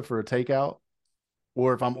pizza for a takeout,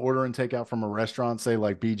 or if I'm ordering takeout from a restaurant, say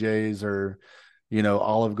like BJ's or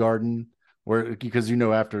Olive Garden, where because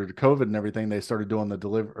after COVID and everything, they started doing the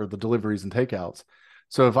deliveries and takeouts.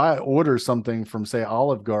 So if I order something from say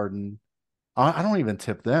Olive Garden, I don't even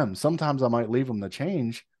tip them. Sometimes I might leave them the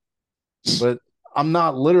change, but I'm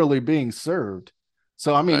not literally being served.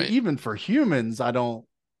 So I mean, Right. even for humans, I don't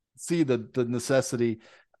see the necessity.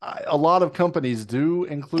 A lot of companies do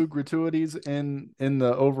include gratuities in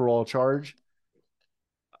the overall charge,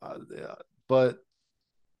 yeah, but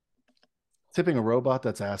tipping a robot,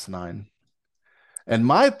 that's asinine. And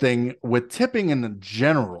my thing with tipping in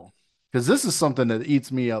general, because this is something that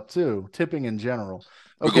eats me up too, tipping in general.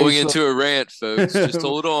 We're Okay, going so into a rant, folks. Just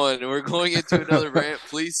hold on. We're going into another rant.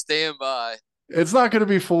 Please stand by. it's not going to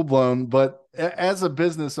be full blown, but as a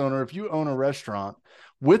business owner, if you own a restaurant,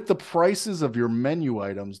 with the prices of your menu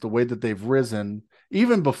items, the way that they've risen,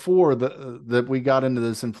 even before that we got into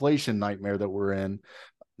this inflation nightmare that we're in,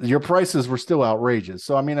 your prices were still outrageous.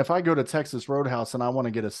 So I mean, if I go to Texas Roadhouse and I want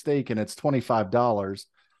to get a steak and it's $25,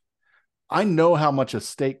 I know how much a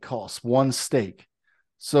steak costs, one steak.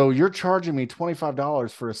 So you're charging me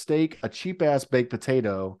 $25 for a steak, a cheap ass baked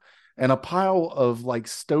potato, and a pile of like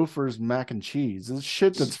Stouffer's mac and cheese. This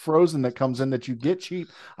shit that's frozen that comes in that you get cheap.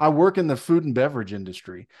 I work in the food and beverage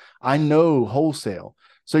industry. I know wholesale.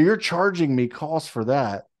 So you're charging me costs for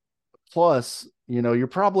that. Plus, you're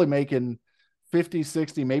probably making 50,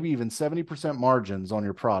 60, maybe even 70% margins on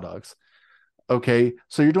your products. Okay,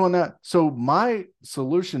 so you're doing that. So my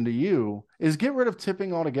solution to you is get rid of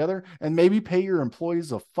tipping altogether and maybe pay your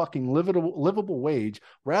employees a fucking livable wage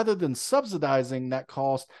rather than subsidizing that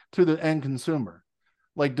cost to the end consumer.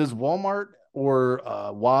 Like, does Walmart or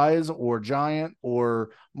Wise or Giant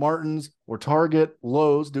or Martin's or Target,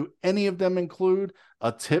 Lowe's, do any of them include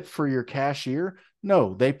a tip for your cashier?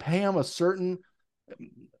 No, they pay them a certain,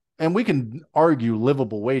 and we can argue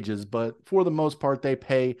livable wages, but for the most part, they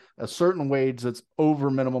pay a certain wage that's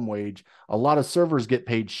over minimum wage. A lot of servers get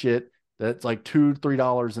paid shit that's like $2,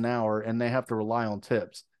 $3 an hour, and they have to rely on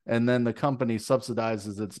tips. And then the company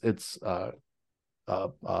subsidizes it,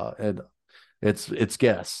 it's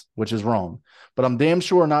guess, which is wrong. But I'm damn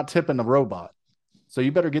sure not tipping a robot. So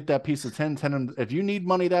you better get that piece of 10. If you need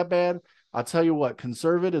money that bad, I'll tell you what,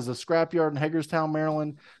 Conservate is a scrapyard in Hagerstown,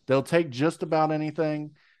 Maryland. They'll take just about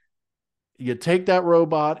anything. You take that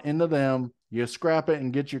robot into them, You scrap it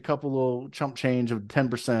and get you a couple little chump change of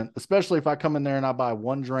 10%, especially if I come in there and I buy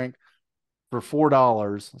one drink for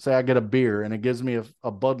 $4. Say I get a beer and it gives me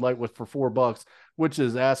a Bud Light with for $4, which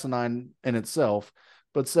is asinine in itself.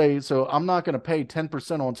 But say so I'm not going to pay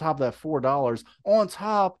 10% on top of that $4 on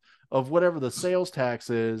top of whatever the sales tax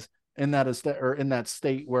is in that estate or in that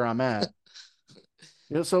state where I'm at.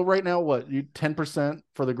 So right now, what you 10%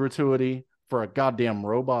 for the gratuity for a goddamn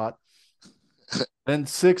robot, then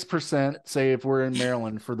 6%, say if we're in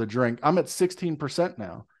Maryland for the drink, I'm at 16%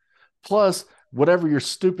 now. Plus whatever your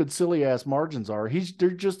stupid, silly ass margins are,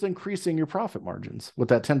 they're just increasing your profit margins with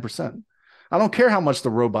that 10%. I don't care how much the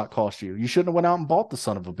robot cost you. You shouldn't have went out and bought the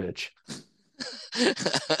son of a bitch.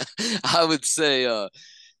 I would say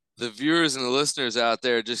the viewers and the listeners out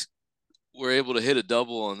there just were able to hit a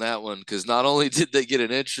double on that one because not only did they get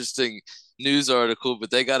an interesting news article, but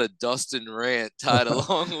they got a Dustin rant tied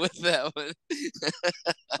along with that one.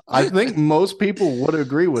 I think most people would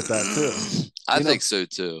agree with that too. I You know, think so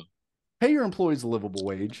too. pay your employees a livable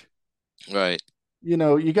wage. Right. You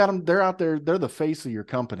got them, they're out there, they're the face of your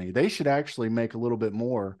company. They should actually make a little bit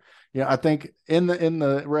more. I think in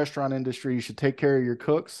the restaurant industry, you should take care of your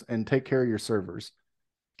cooks and take care of your servers.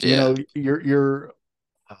 Yeah. Your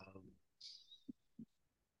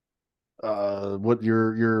what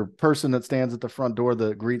your person that stands at the front door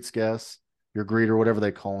that greets guests, your greeter, whatever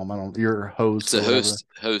they call them. I don't your It's host a or whatever.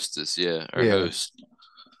 hostess, yeah, or Yeah. host.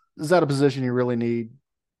 Is that a position you really need?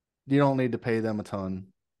 You don't need to pay them a ton.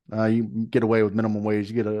 You get away with minimum wage.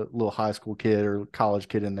 You get a little high school kid or college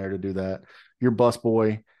kid in there to do that. Your bus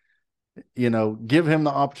boy, give him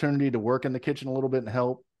the opportunity to work in the kitchen a little bit and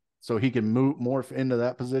help so he can morph into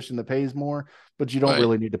that position that pays more, but you don't Right.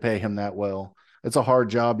 really need to pay him that well. It's a hard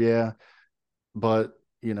job, yeah. But,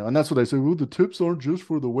 and that's what they say. Well, the tips aren't just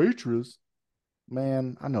for the waitress.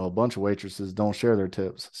 Man, I know a bunch of waitresses don't share their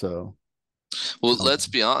tips. So, Well, come let's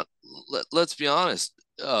be honest.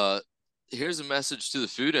 Here's a message to the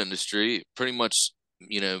food industry, pretty much,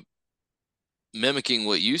 you know, mimicking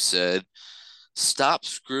what you said. Stop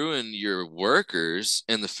screwing your workers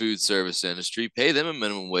in the food service industry, pay them a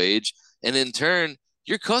minimum wage, and in turn,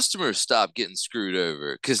 your customers stop getting screwed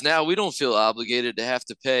over because now we don't feel obligated to have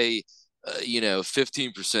to pay,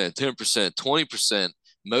 15%, 10%, 20%.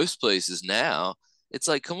 Most places now, it's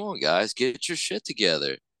like, come on, guys, get your shit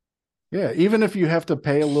together. Yeah, even if you have to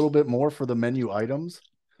pay a little bit more for the menu items,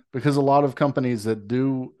 because a lot of companies that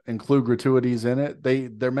do include gratuities in it,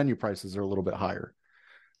 their menu prices are a little bit higher.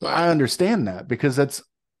 Right. I understand that because that's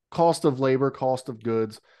cost of labor, cost of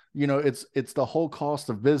goods. It's the whole cost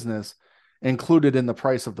of business included in the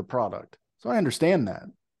price of the product. So I understand that.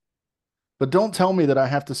 But don't tell me that I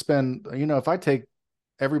have to spend, if I take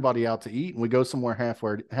everybody out to eat and we go somewhere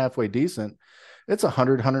halfway decent, it's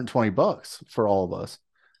 100 $120 for all of us.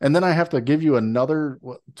 And then I have to give you another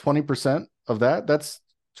 20% of that. That's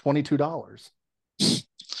 $22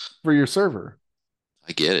 for your server.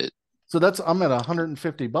 I get it. So I'm at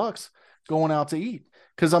 $150 going out to eat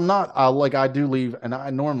because I do leave and I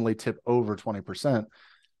normally tip over 20%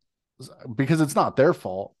 because it's not their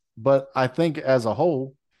fault. But I think as a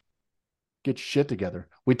whole, get your shit together.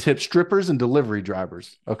 We tip strippers and delivery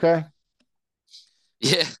drivers. Okay.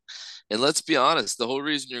 Yeah. And let's be honest, the whole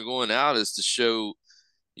reason you're going out is to show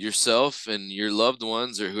yourself and your loved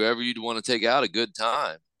ones or whoever you'd want to take out a good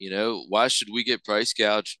time. Why should we get price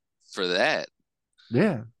gouged for that?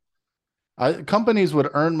 Yeah. Companies would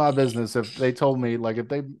earn my business if they told me, like,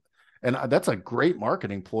 and that's a great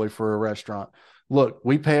marketing ploy for a restaurant. Look,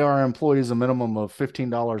 we pay our employees a minimum of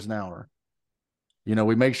 $15 an hour.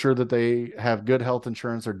 We make sure that they have good health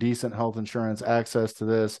insurance or decent health insurance, access to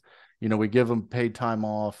this. We give them paid time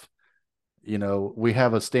off. We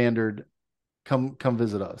have a standard. Come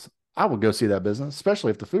visit us. I would go see that business, especially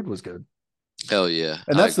if the food was good. Hell yeah,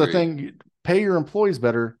 And I that's the agree. thing. Pay your employees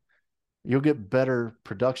better. You'll get better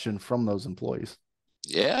production from those employees.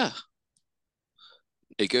 Yeah,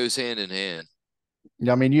 it goes hand in hand.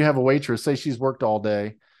 I mean, you have a waitress, say she's worked all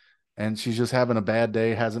day and she's just having a bad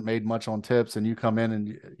day, hasn't made much on tips, and you come in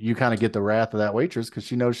and you kind of get the wrath of that waitress because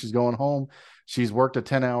she knows she's going home. She's worked a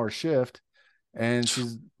 10-hour shift and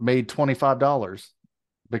she's made $25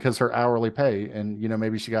 because her hourly pay. And,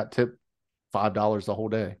 maybe she got tipped $5 the whole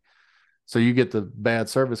day. So you get the bad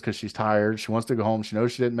service because she's tired. She wants to go home. She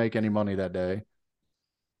knows she didn't make any money that day.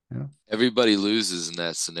 Yeah. Everybody loses in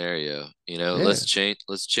that scenario. Yeah. Let's change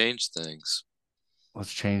things.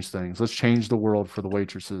 Let's change things. Let's change the world for the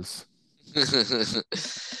waitresses and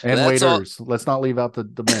That's all. waiters. Let's not leave out the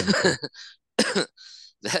men too.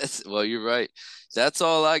 Well, you're right. That's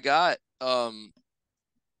all I got.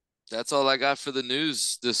 That's all I got for the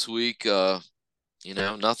news this week.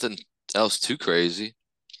 Nothing That was too crazy.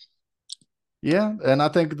 Yeah, and I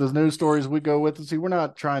think the news stories we go with, see, we're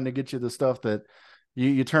not trying to get you the stuff that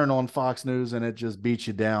you turn on Fox News and it just beats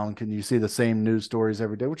you down. Can you see the same news stories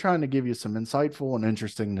every day? We're trying to give you some insightful and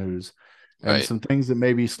interesting news and Right. some things that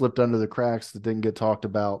maybe slipped under the cracks that didn't get talked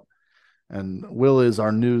about. And Will is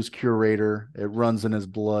our news curator. It runs in his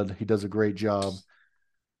blood. He does a great job.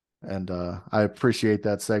 And I appreciate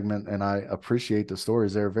that segment, and I appreciate the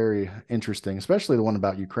stories. They're very interesting, especially the one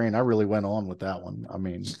about Ukraine. I really went on with that one. I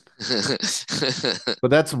mean,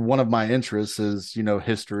 but that's one of my interests is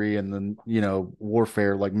history and then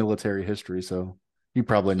warfare, like military history. So you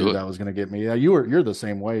probably knew Sure. that was going to get me. Yeah, you're the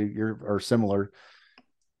same way. You're or similar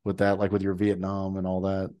with that, like with your Vietnam and all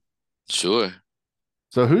that. Sure.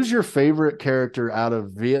 So who's your favorite character out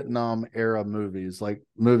of Vietnam era movies like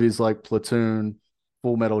Platoon,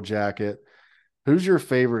 Full Metal Jacket? Who's your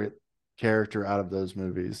favorite character out of those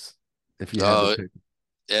movies? If you had to Oh, pick,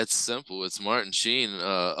 it's simple. It's Martin Sheen,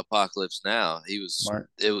 Apocalypse Now. Mark,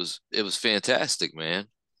 It was fantastic, man.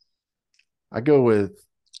 I go with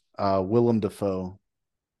Willem Dafoe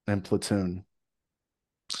and Platoon.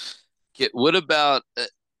 What about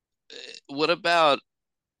what about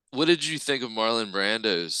what did you think of Marlon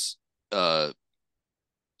Brando's uh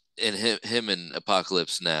and him in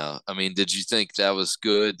Apocalypse Now? I mean, did you think that was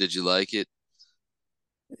good? Did you like it?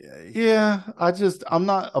 Yeah, I'm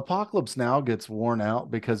not Apocalypse Now gets worn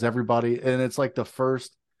out because everybody and it's like the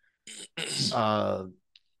first uh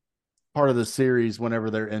part of the series whenever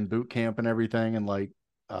they're in boot camp and everything and like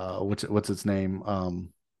what's its name?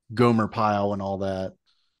 Gomer Pyle and all that.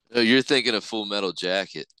 No, you're thinking of Full Metal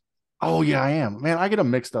Jacket. Oh yeah, I am. Man, I get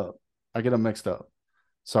them mixed up. I get them mixed up.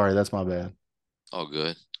 Sorry, that's my bad. All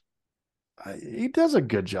good. He does a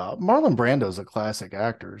good job. Marlon Brando's a classic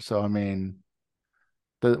actor, so I mean,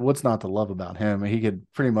 what's not to love about him? He could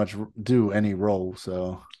pretty much do any role.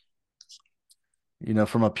 So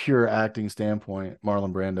from a pure acting standpoint,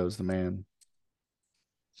 Marlon Brando's the man.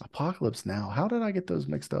 Apocalypse Now. How did I get those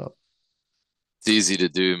mixed up? It's easy to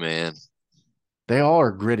do, man. They all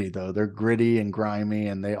are gritty though. They're gritty and grimy,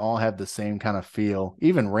 and they all have the same kind of feel.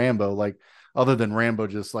 Even Rambo, like other than Rambo,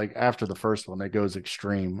 just like after the first one, it goes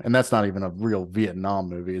extreme, and that's not even a real Vietnam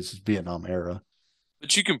movie. It's just Vietnam era.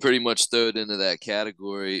 But you can pretty much throw it into that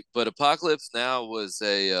category. But Apocalypse Now was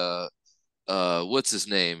a what's his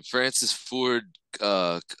name? Francis Ford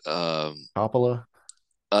Coppola.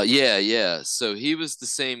 yeah, yeah. So he was the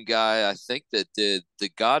same guy I think that did the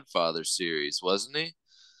Godfather series, wasn't he?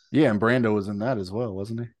 Yeah, and Brando was in that as well,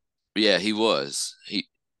 wasn't he? Yeah, he was. I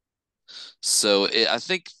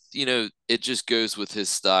think it just goes with his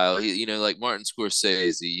style. Like Martin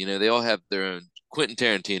Scorsese. They all have their own. Quentin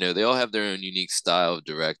Tarantino. They all have their own unique style of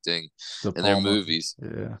directing, De and their Palma. movies.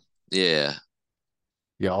 Yeah. Yeah,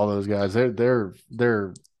 Yeah, all those guys. They're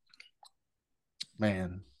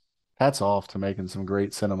man, hats off to making some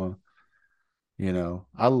great cinema. I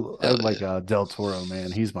hell like yeah. Del Toro,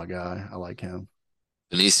 man. He's my guy. I like him.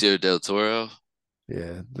 Benicio del Toro.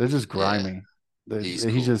 Yeah, they're just Yeah, grimy. he's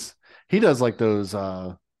He cool. just he does like those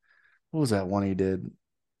what was that one he did?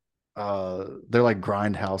 They're like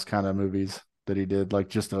grindhouse kind of movies that he did, like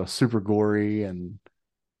just a super gory and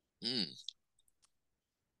Mm,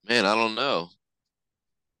 man, I don't know.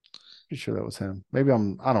 pretty sure that was him. Maybe I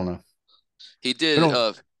don't know. He We did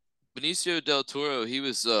don't Benicio del Toro, he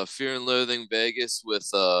was Fear and Loathing Vegas with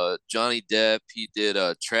Johnny Depp. He did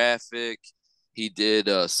Traffic. He did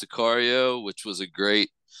Sicario, which was a great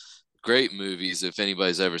movies if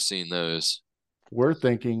anybody's ever seen those. we're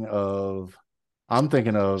thinking of I'm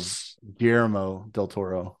thinking of Guillermo del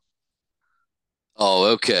Toro. Oh,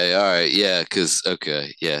 okay. All right. Yeah,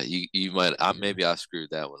 okay. Yeah, you might Yeah. maybe I screwed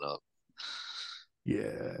that one up.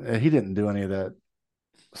 Yeah. He didn't do any of that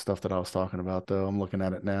stuff that I was talking about though. I'm looking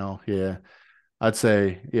at it now. Yeah. I'd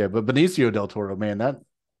say, yeah, but Benicio del Toro, man, that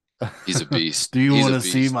He's a beast. do you He's want a to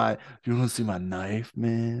see beast. my knife,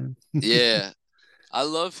 man? Yeah. I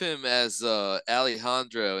love him as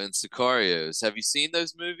Alejandro in Sicarios. Have you seen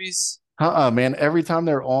those movies? Man. Every time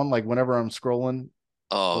they're on, like whenever I'm scrolling,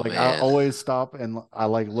 Oh like I man. always stop and I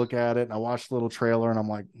like look at it and I watch the little trailer and I'm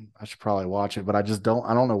like, I should probably watch it, but I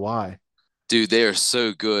don't know why. Dude, they are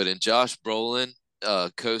so good. And Josh Brolin,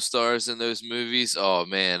 co-stars in those movies. Oh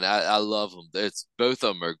man, I love them. It's both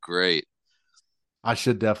of them are great. I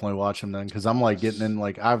should definitely watch them then because I'm like getting in,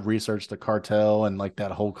 like I've researched the cartel and like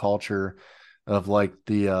that whole culture of like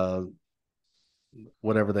the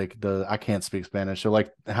whatever I can't speak Spanish. So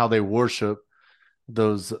like how they worship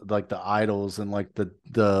those like the idols and like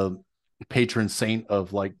the patron saint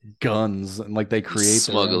of like guns and like they And create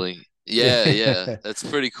their own. smuggling. Yeah, yeah. Yeah. That's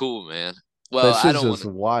pretty cool, man. Well, That I shit's don't want just to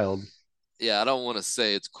wild. yeah, I don't want to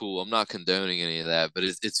say it's cool. I'm not condoning any of that, but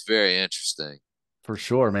it's very interesting. For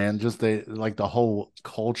sure, man. Just the whole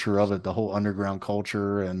culture of it, the whole underground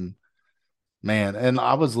culture, and man. And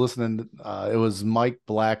I was listening. It was Mike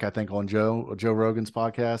Black, I think, on Joe Rogan's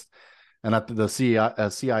podcast, and the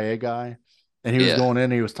CIA guy, and he was Yeah, going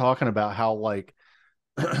in. He was talking about how like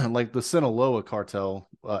the Sinaloa cartel,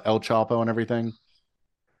 El Chapo, and everything.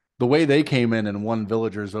 The way they came in and won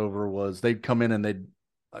villagers over was they'd come in and they'd,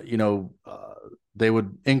 you know, they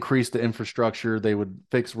would increase the infrastructure. They would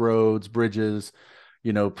fix roads, bridges,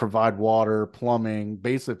 provide water, plumbing,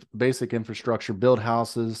 basic infrastructure, build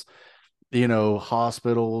houses,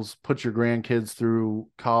 hospitals, put your grandkids through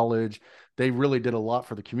college. They really did a lot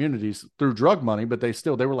for the communities through drug money, but they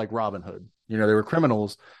were like Robin Hood. They were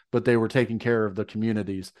criminals, but they were taking care of the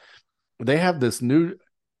communities. They have this new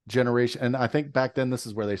generation, and I think back then this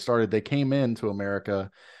is where they started. They came into America,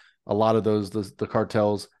 a lot of the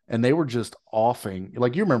cartels, and they were just offing.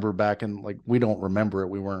 Like you remember back in, like, we don't remember it.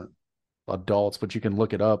 We weren't adults, but you can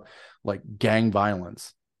look it up. Like gang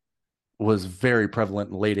violence was very prevalent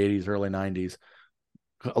in the late 80s, early 90s.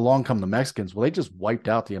 Along come the Mexicans. Well, they just wiped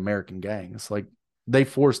out the American gangs. Like they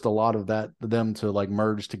forced a lot of them to like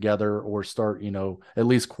merge together or start, at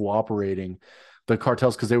least cooperating the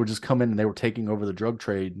cartels, because they would just come in and they were taking over the drug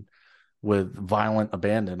trade with violent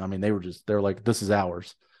abandon. I mean, they're like, this is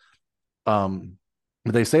ours. But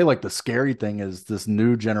they say like the scary thing is this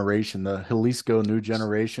new generation, the Jalisco new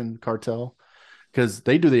generation cartel, because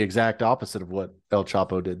they do the exact opposite of what El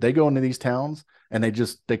Chapo did. They go into these towns and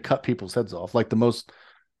they cut people's heads off. Like the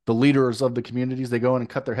leaders of the communities, they go in and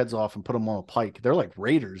cut their heads off and put them on a pike. They're like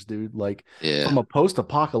raiders, dude. Like yeah. from a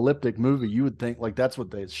post-apocalyptic movie, you would think like that's what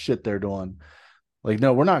the shit they're doing. Like,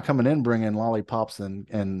 no, we're not coming in bringing lollipops and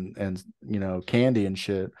candy and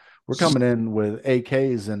shit. We're coming in with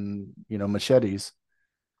AKs and machetes.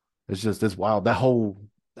 It's wild, that whole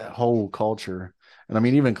culture. And I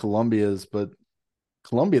mean, even Colombia,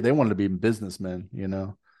 they wanted to be businessmen,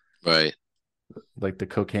 Right. like the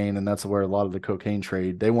cocaine, and that's where a lot of the cocaine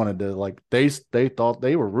trade. They wanted to, like, they thought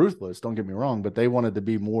they were ruthless. Don't get me wrong, but they wanted to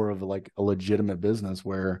be more of like a legitimate business.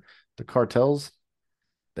 Where the cartels,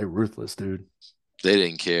 they ruthless, dude. They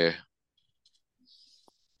didn't care.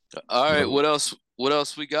 All right, But what else? What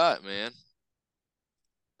else we got, man?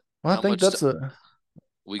 well, I How think much that's a.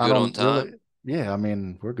 we I good on don't time? really. Yeah, I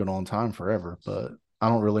mean, we're good on time forever, but I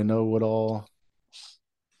don't really know what all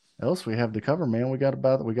else we have to cover, man. We got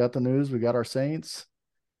the news, we got our Saints.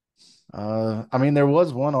 I mean, there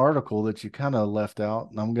was one article that you kind of left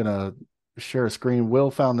out, and I'm gonna share a screen.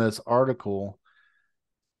 Will found this article,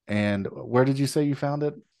 and where did you say you found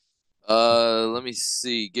it? Let me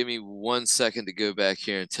see. Give me 1 second to go back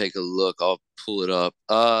here and take a look. I'll pull it up.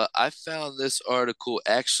 I found this article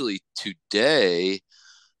actually today,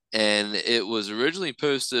 and it was originally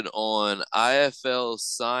posted on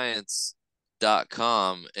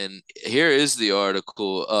iflscience.com. And here is the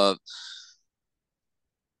article.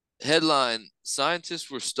 Headline: Scientists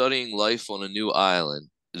were studying life on a new island,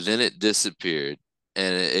 then it disappeared.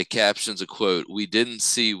 And it captions a quote: "We didn't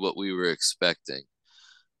see what we were expecting."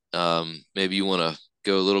 Maybe you want to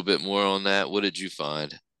go a little bit more on that. What did you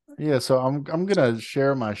find? Yeah, so I'm gonna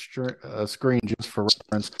share my screen just for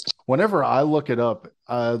reference. Whenever I look it up,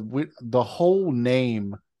 the whole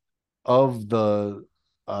name of the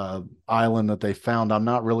island that they found, I'm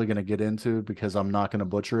not really gonna get into because I'm not gonna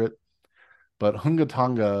butcher it. But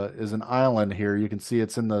Hungatanga is an island here. You can see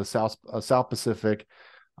it's in the South Pacific,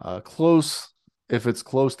 close. If it's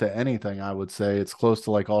close to anything, I would say it's close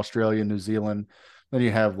to like Australia, New Zealand. Then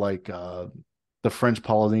you have like the French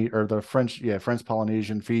Polynesia or the French, yeah, French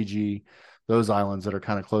Polynesian, Fiji, those islands that are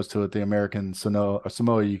kind of close to it. The American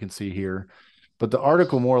Samoa you can see here. But the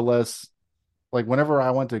article more or less, like whenever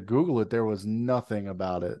I went to Google it, there was nothing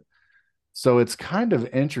about it. So it's kind of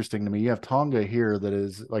interesting to me. You have Tonga here that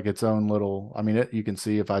is like its own little. I mean, you can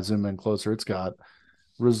see if I zoom in closer, it's got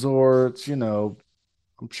resorts. I'm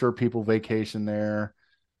sure people vacation there.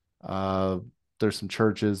 Uh, there's some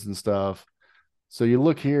churches and stuff. So you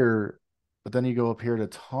look here, but then you go up here to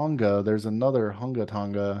Tonga. There's another Hunga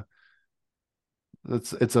Tonga.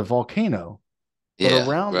 It's a volcano. But Yeah,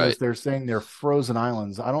 around this, right. they're saying they're frozen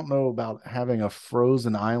islands. I don't know about having a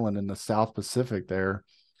frozen island in the South Pacific there.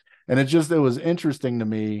 And it was interesting to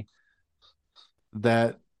me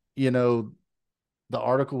that, you know, the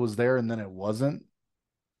article was there and then it wasn't.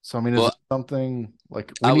 So I mean, is Well, it something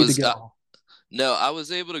like we I need to was get? no, I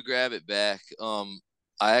was able to grab it back.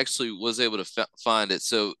 I actually was able to find it.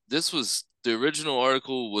 So this was the original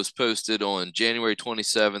article was posted on January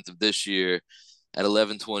 27th of this year at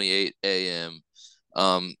 11:28 a.m.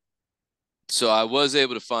 Um, So I was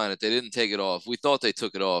able to find it. They didn't take it off. We thought they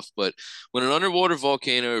took it off, but when an underwater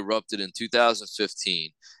volcano erupted in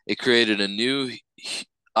 2015, it created a new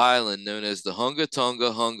island known as the Hunga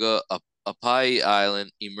Tonga Hunga Apai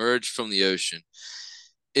Island emerged from the ocean.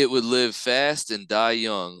 It would live fast and die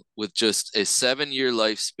young with just a 7 year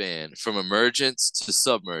lifespan from emergence to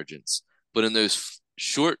submergence. But in those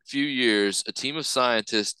short few years, a team of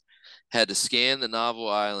scientists had to scan the novel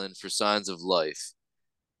island for signs of life.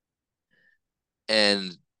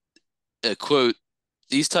 And a quote,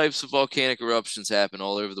 these types of volcanic eruptions happen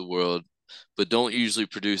all over the world, but don't usually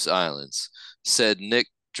produce islands, said Nick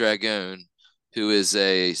Dragone, who is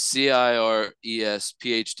a CIRES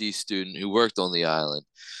PhD student who worked on the island.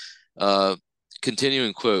 Uh,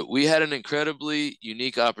 Continuing quote, we had an incredibly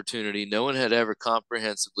unique opportunity. No one had ever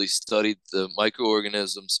comprehensively studied the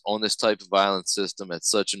microorganisms on this type of island system at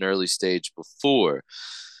such an early stage before.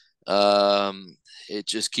 Um, it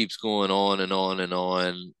just keeps going on and on and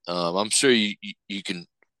on. I'm sure you can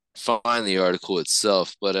find the article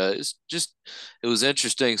itself, but it's just it was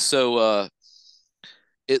interesting. So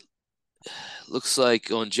it looks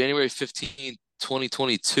like on January 15th,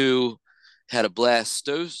 2022, had a blast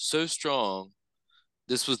so strong.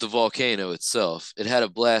 This was the volcano itself. It had a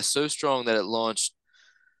blast so strong that it launched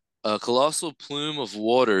a colossal plume of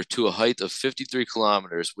water to a height of 53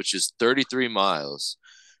 kilometers, which is 33 miles.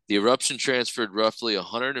 The eruption transferred roughly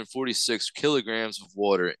 146 kilograms of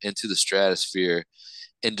water into the stratosphere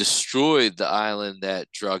and destroyed the island that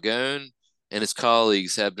Dragon and his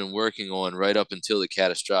colleagues had been working on right up until the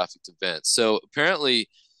catastrophic event. So apparently,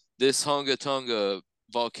 this Hunga Tonga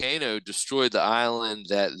volcano destroyed the island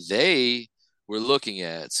that they were looking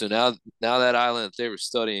at. So now that island that they were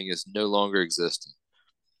studying is no longer existent.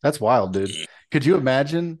 That's wild, dude. Could you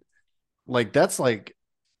imagine? Like that's like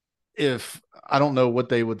if I don't know what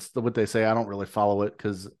they say. I don't really follow it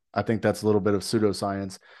because I think that's a little bit of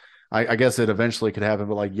pseudoscience. I guess it eventually could happen,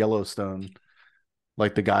 but like Yellowstone,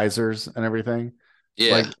 like the geysers and everything.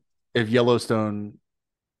 Yeah, Like if Yellowstone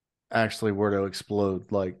actually were to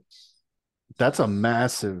explode, like that's a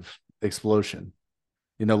massive explosion.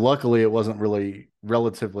 Luckily it wasn't really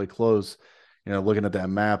relatively close. Looking at that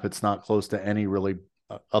map, it's not close to any really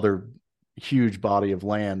other huge body of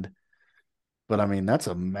land. But I mean, that's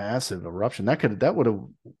a massive eruption. That would have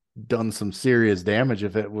done some serious damage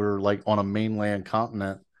if it were like on a mainland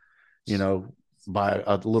continent, you know, by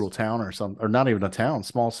a little town or something, or not even a town,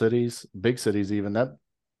 small cities, big cities, even that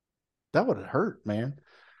would have hurt, man.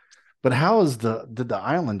 But how is did the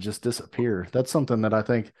island just disappear? That's something that I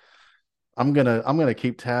think I'm gonna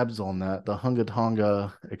keep tabs on that, the Hunga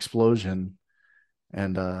Tonga explosion,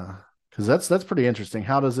 and because that's pretty interesting.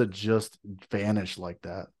 How does it just vanish like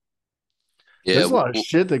that? yeah. There's a lot of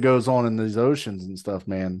shit that goes on in these oceans and stuff,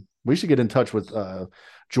 man. We should get in touch with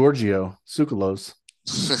Giorgio Tsoukalos.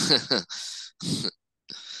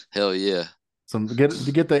 Hell yeah. Some get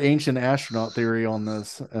the ancient astronaut theory on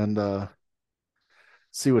this and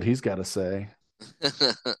see what he's got to say.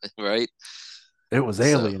 Right? It was So,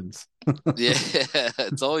 aliens. yeah,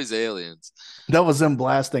 it's always aliens. That was them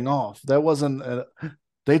blasting off. That wasn't.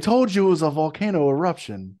 They told you it was a volcano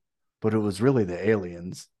eruption, but it was really the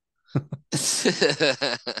aliens.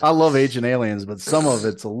 I love Ancient Aliens, but some of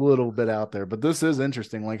it's a little bit out there. But this is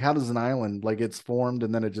interesting. Like, how does an island like it's formed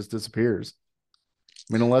and then it just disappears?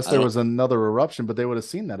 I mean, unless I there don't, was another eruption, but they would have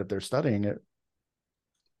seen that if they're studying it.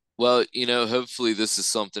 well, hopefully this is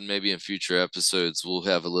something maybe in future episodes we'll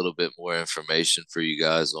have a little bit more information for you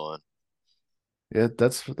guys on. Yeah,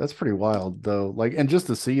 that's pretty wild though. Like, and just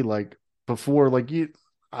to see like before,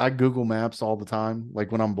 I Google Maps all the time.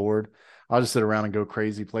 Like when I'm bored, I'll just sit around and go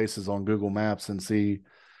crazy places on Google Maps and see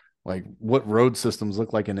like what road systems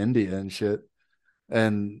look like in India and shit.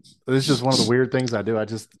 And it's just one of the weird things I do. I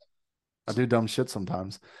do dumb shit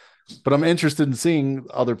sometimes. But I'm interested in seeing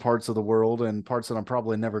other parts of the world and parts that I'm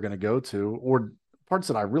probably never going to go to, or parts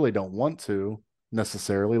that I really don't want to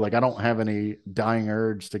necessarily. Like I don't have any dying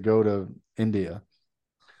urge to go to India.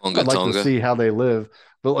 Onga I'd like to Tonga. see how they live,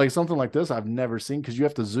 but like something like this, I've never seen because you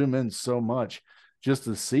have to zoom in so much just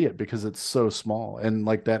to see it because it's so small and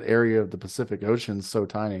like that area of the Pacific Ocean is so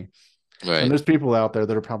tiny. And Right. there's people out there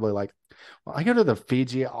that are probably like, well, I go to the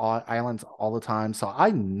Fiji Islands all the time, so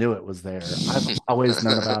I knew it was there. I've always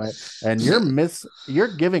known about it. And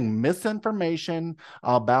you're giving misinformation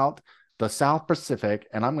about the South Pacific,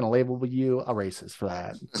 and I'm going to label you a racist for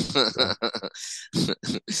that. So,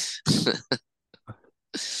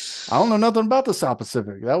 I don't know nothing about the South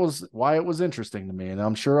Pacific. That was why it was interesting to me, and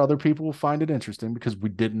I'm sure other people will find it interesting because we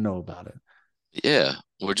didn't know about it. Yeah,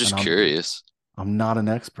 we're And just curious. I'm not an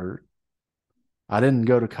expert. I didn't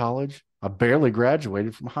go to college. I barely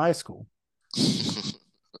graduated from high school.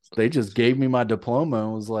 They just gave me my diploma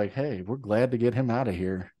and was like, "Hey, we're glad to get him out of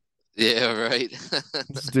here." Yeah, right.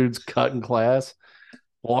 This dude's cutting class,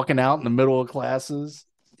 walking out in the middle of classes.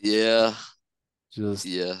 Yeah, Just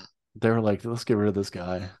yeah. they were like, "Let's get rid of this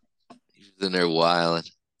guy." He was in there wilding.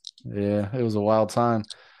 Yeah, it was a wild time.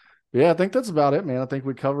 Yeah, I think that's about it, man. I think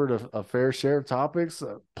we covered a fair share of topics.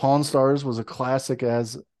 Pawn Stars was a classic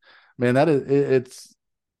as man. It's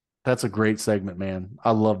that's a great segment, man.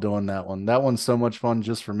 I love doing that one. That one's so much fun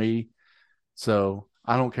just for me. So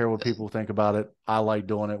I don't care what people think about it. I like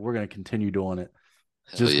doing it. We're going to continue doing it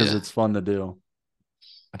Hell just because yeah. it's fun to do.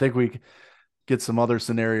 I think we get some other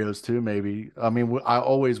scenarios too, maybe. I mean, I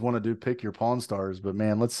always want to do pick your Pawn Stars, but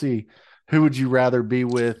man, let's see. Who would you rather be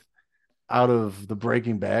with out of the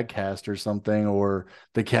Breaking Bad cast or something, or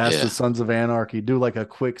the cast of Yeah. Sons of Anarchy? Do like a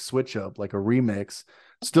quick switch up, like a remix.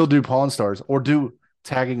 Still do Pawn Stars, or do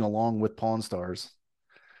tagging along with Pawn Stars.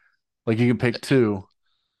 Like you can pick two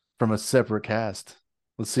from a separate cast.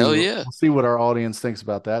 Hell yeah. Let's see what our audience thinks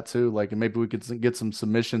about that too. Like, and maybe we could get some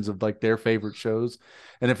submissions of like their favorite shows.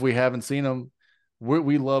 And if we haven't seen them,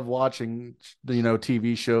 we love watching,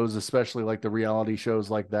 TV shows, especially like the reality shows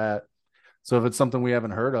like that. So if it's something we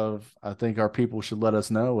haven't heard of, I think our people should let us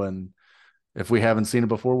know. And if we haven't seen it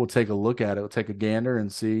before, we'll take a look at it. We'll take a gander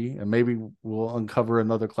and see, and maybe we'll uncover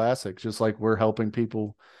another classic, just like we're helping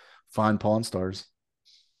people find Pawn Stars.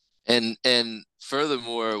 And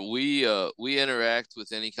furthermore, we interact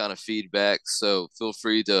with any kind of feedback, so feel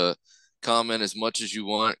free to comment as much as you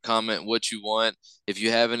want, comment what you want. If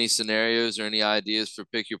you have any scenarios or any ideas for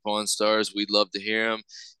Pick Your Pawn Stars, we'd love to hear them.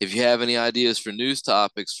 If you have any ideas for news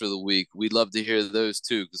topics for the week, we'd love to hear those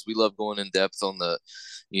too, because we love going in depth on the,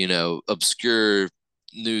 obscure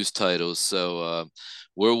news titles. So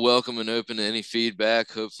we're welcome and open to any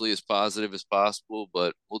feedback, hopefully as positive as possible,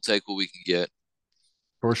 but we'll take what we can get.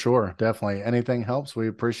 For sure. Definitely. Anything helps. We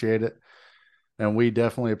appreciate it. And we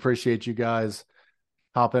definitely appreciate you guys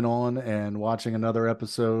hopping on and watching another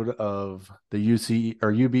episode of the UC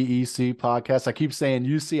or UBEC podcast. I keep saying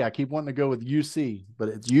UC. I keep wanting to go with UC, but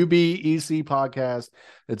it's UBEC podcast.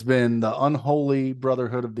 It's been the unholy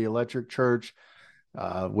brotherhood of the electric church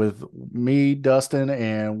with me, Dustin,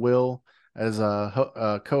 and Will as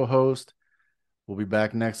a co-host. We'll be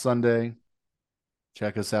back next Sunday.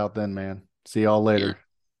 Check us out then, man. See y'all You're later.